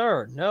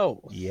 "Sir,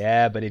 no."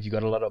 Yeah, but if you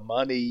got a lot of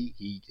money,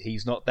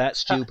 he's not that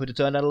stupid to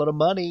turn down a lot of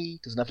money.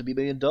 Doesn't have to be $1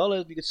 million.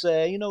 You could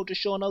say,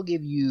 Deshaun, I'll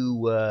give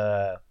you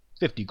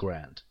 50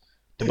 grand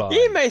to buy.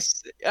 He may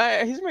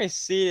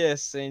see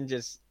this and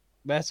just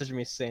message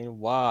me saying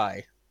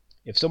why.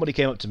 If somebody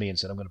came up to me and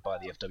said, I'm going to buy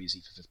the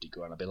FWC for 50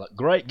 grand, I'd be like,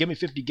 great, give me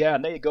 50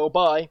 grand. There you go,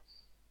 bye.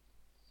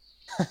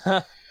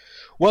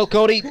 Well,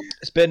 Cody,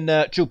 it's been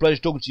a true pleasure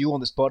talking to you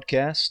on this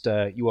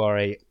podcast. You are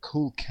a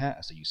cool cat,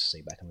 as I used to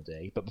say back in the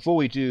day. But before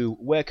we do,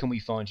 where can we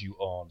find you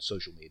on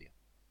social media?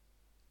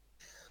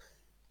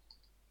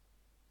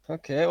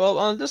 Okay, well,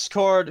 on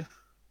Discord,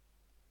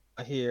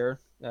 here,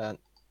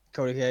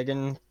 Cody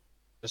Hagen,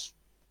 just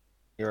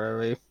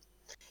here, if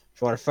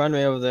you want to find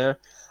me over there.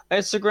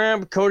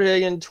 Instagram, Cody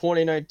Hagen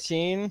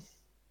 2019.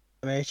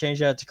 I may change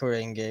that to Cody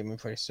Hagen Gaming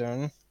pretty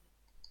soon.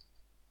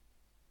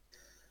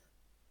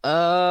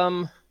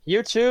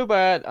 YouTube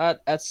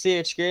at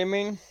CH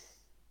Gaming.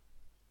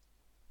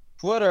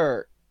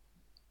 Twitter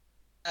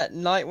at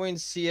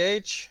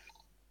NightwingCH.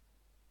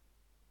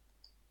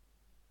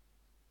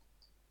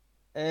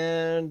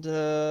 And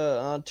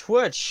on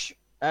Twitch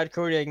at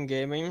Cody Hagen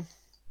Gaming.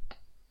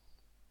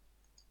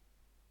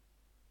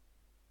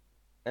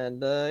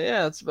 And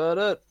yeah, that's about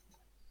it.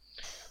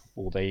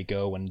 Well, there you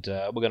go, and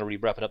we're going to be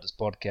wrapping up this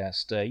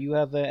podcast. You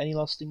have any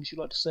last things you'd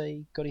like to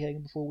say, Cody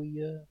Hagen, before we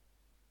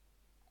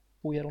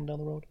head on down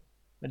the road?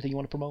 Anything you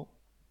want to promote?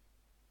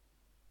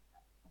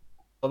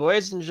 Well,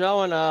 ladies and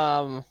gentlemen,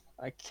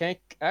 I can't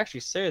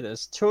actually say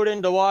this. Tune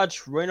in to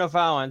watch Reign of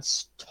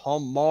Violence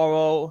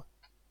tomorrow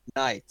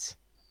night.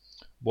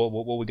 What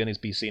we're going to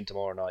be seeing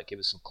tomorrow night? Give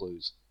us some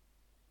clues.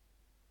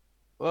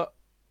 Well,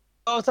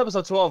 it's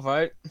episode 12,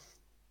 right?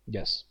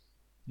 Yes.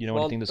 You know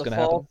anything that's going to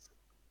happen?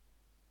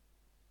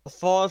 The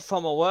fall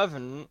from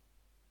 11.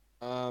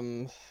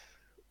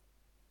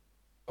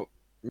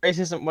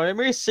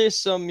 Maybe see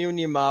some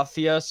Muni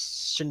Mafia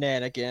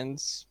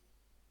shenanigans.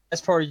 As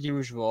per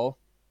usual.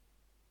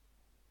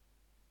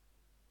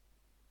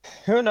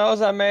 Who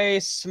knows? I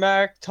may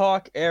smack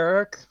talk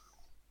Eric.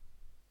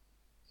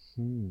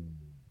 Or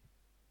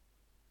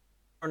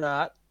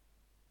not.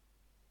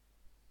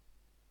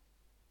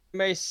 We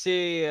may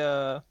see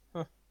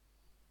we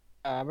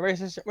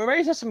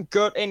may see some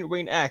good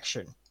in-ring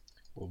action.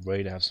 We're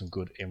ready to have some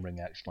good in-ring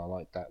action. I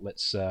like that.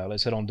 Let's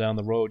head on down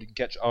the road. You can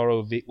catch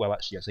ROV. Well,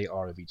 actually, I say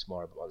ROV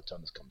tomorrow, but by the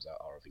time this comes out,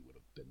 ROV would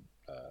have been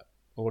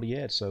already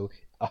aired. So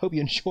I hope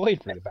you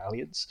enjoyed Ring of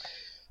Valiance.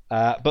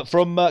 But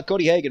from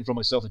Cody Hagen, from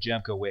myself and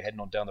Jamco, we're heading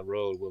on down the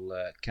road. We'll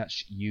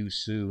catch you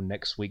soon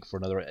next week for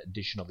another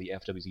edition of the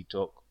FWC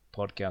Talk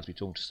podcast. We're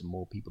talking to some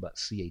more people about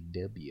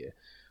CAW.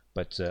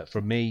 But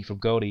from me, from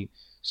Cody,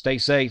 stay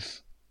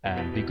safe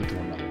and be good to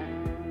one another.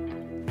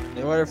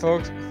 Hey, later,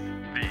 folks. The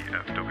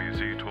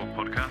FWZ Talk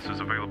podcast is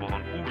available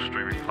on all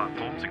streaming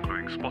platforms,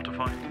 including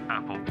Spotify,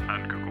 Apple,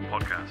 and Google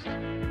Podcasts.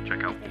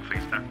 Check out all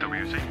things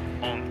FWZ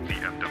on the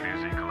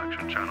FWZ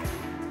Collection channel.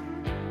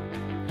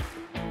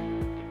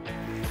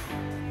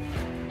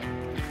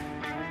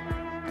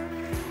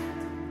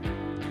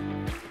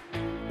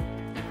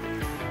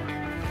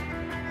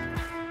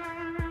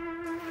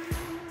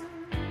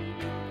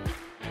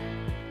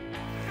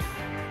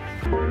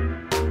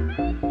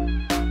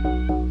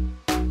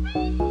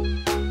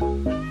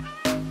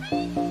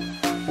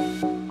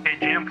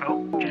 Jamco,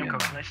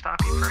 can I stop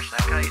you for a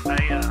sec?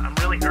 I'm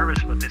really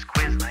nervous about this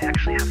quiz, and I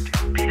actually have to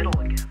piddle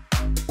again.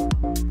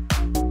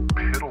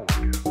 Piddle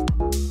again.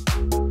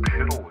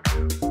 Piddle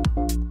again.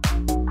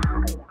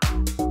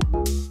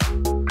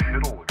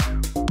 Piddle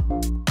again.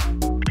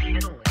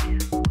 Piddle again.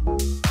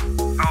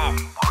 Oh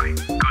my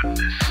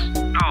goodness.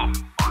 Oh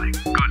my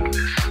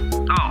goodness.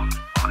 Oh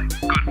my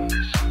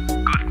goodness.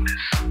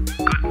 Goodness.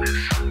 Goodness.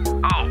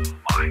 Oh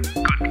my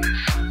goodness.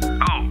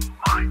 Oh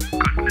my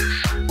goodness.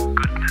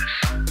 Goodness.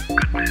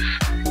 Goodness.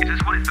 Is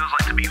this what it feels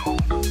like to be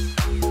old?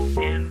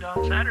 And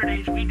on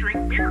Saturdays, we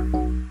drink beer.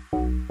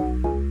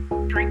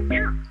 Drink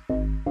beer.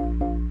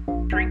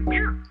 Drink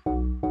beer.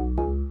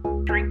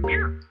 Drink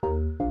beer.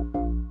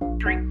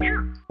 Drink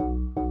beer.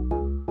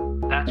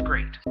 That's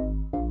great.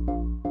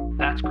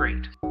 That's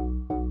great.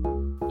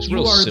 It's You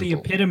real are simple. the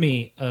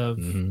epitome of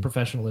Mhm.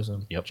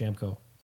 professionalism, Yep. Jamco.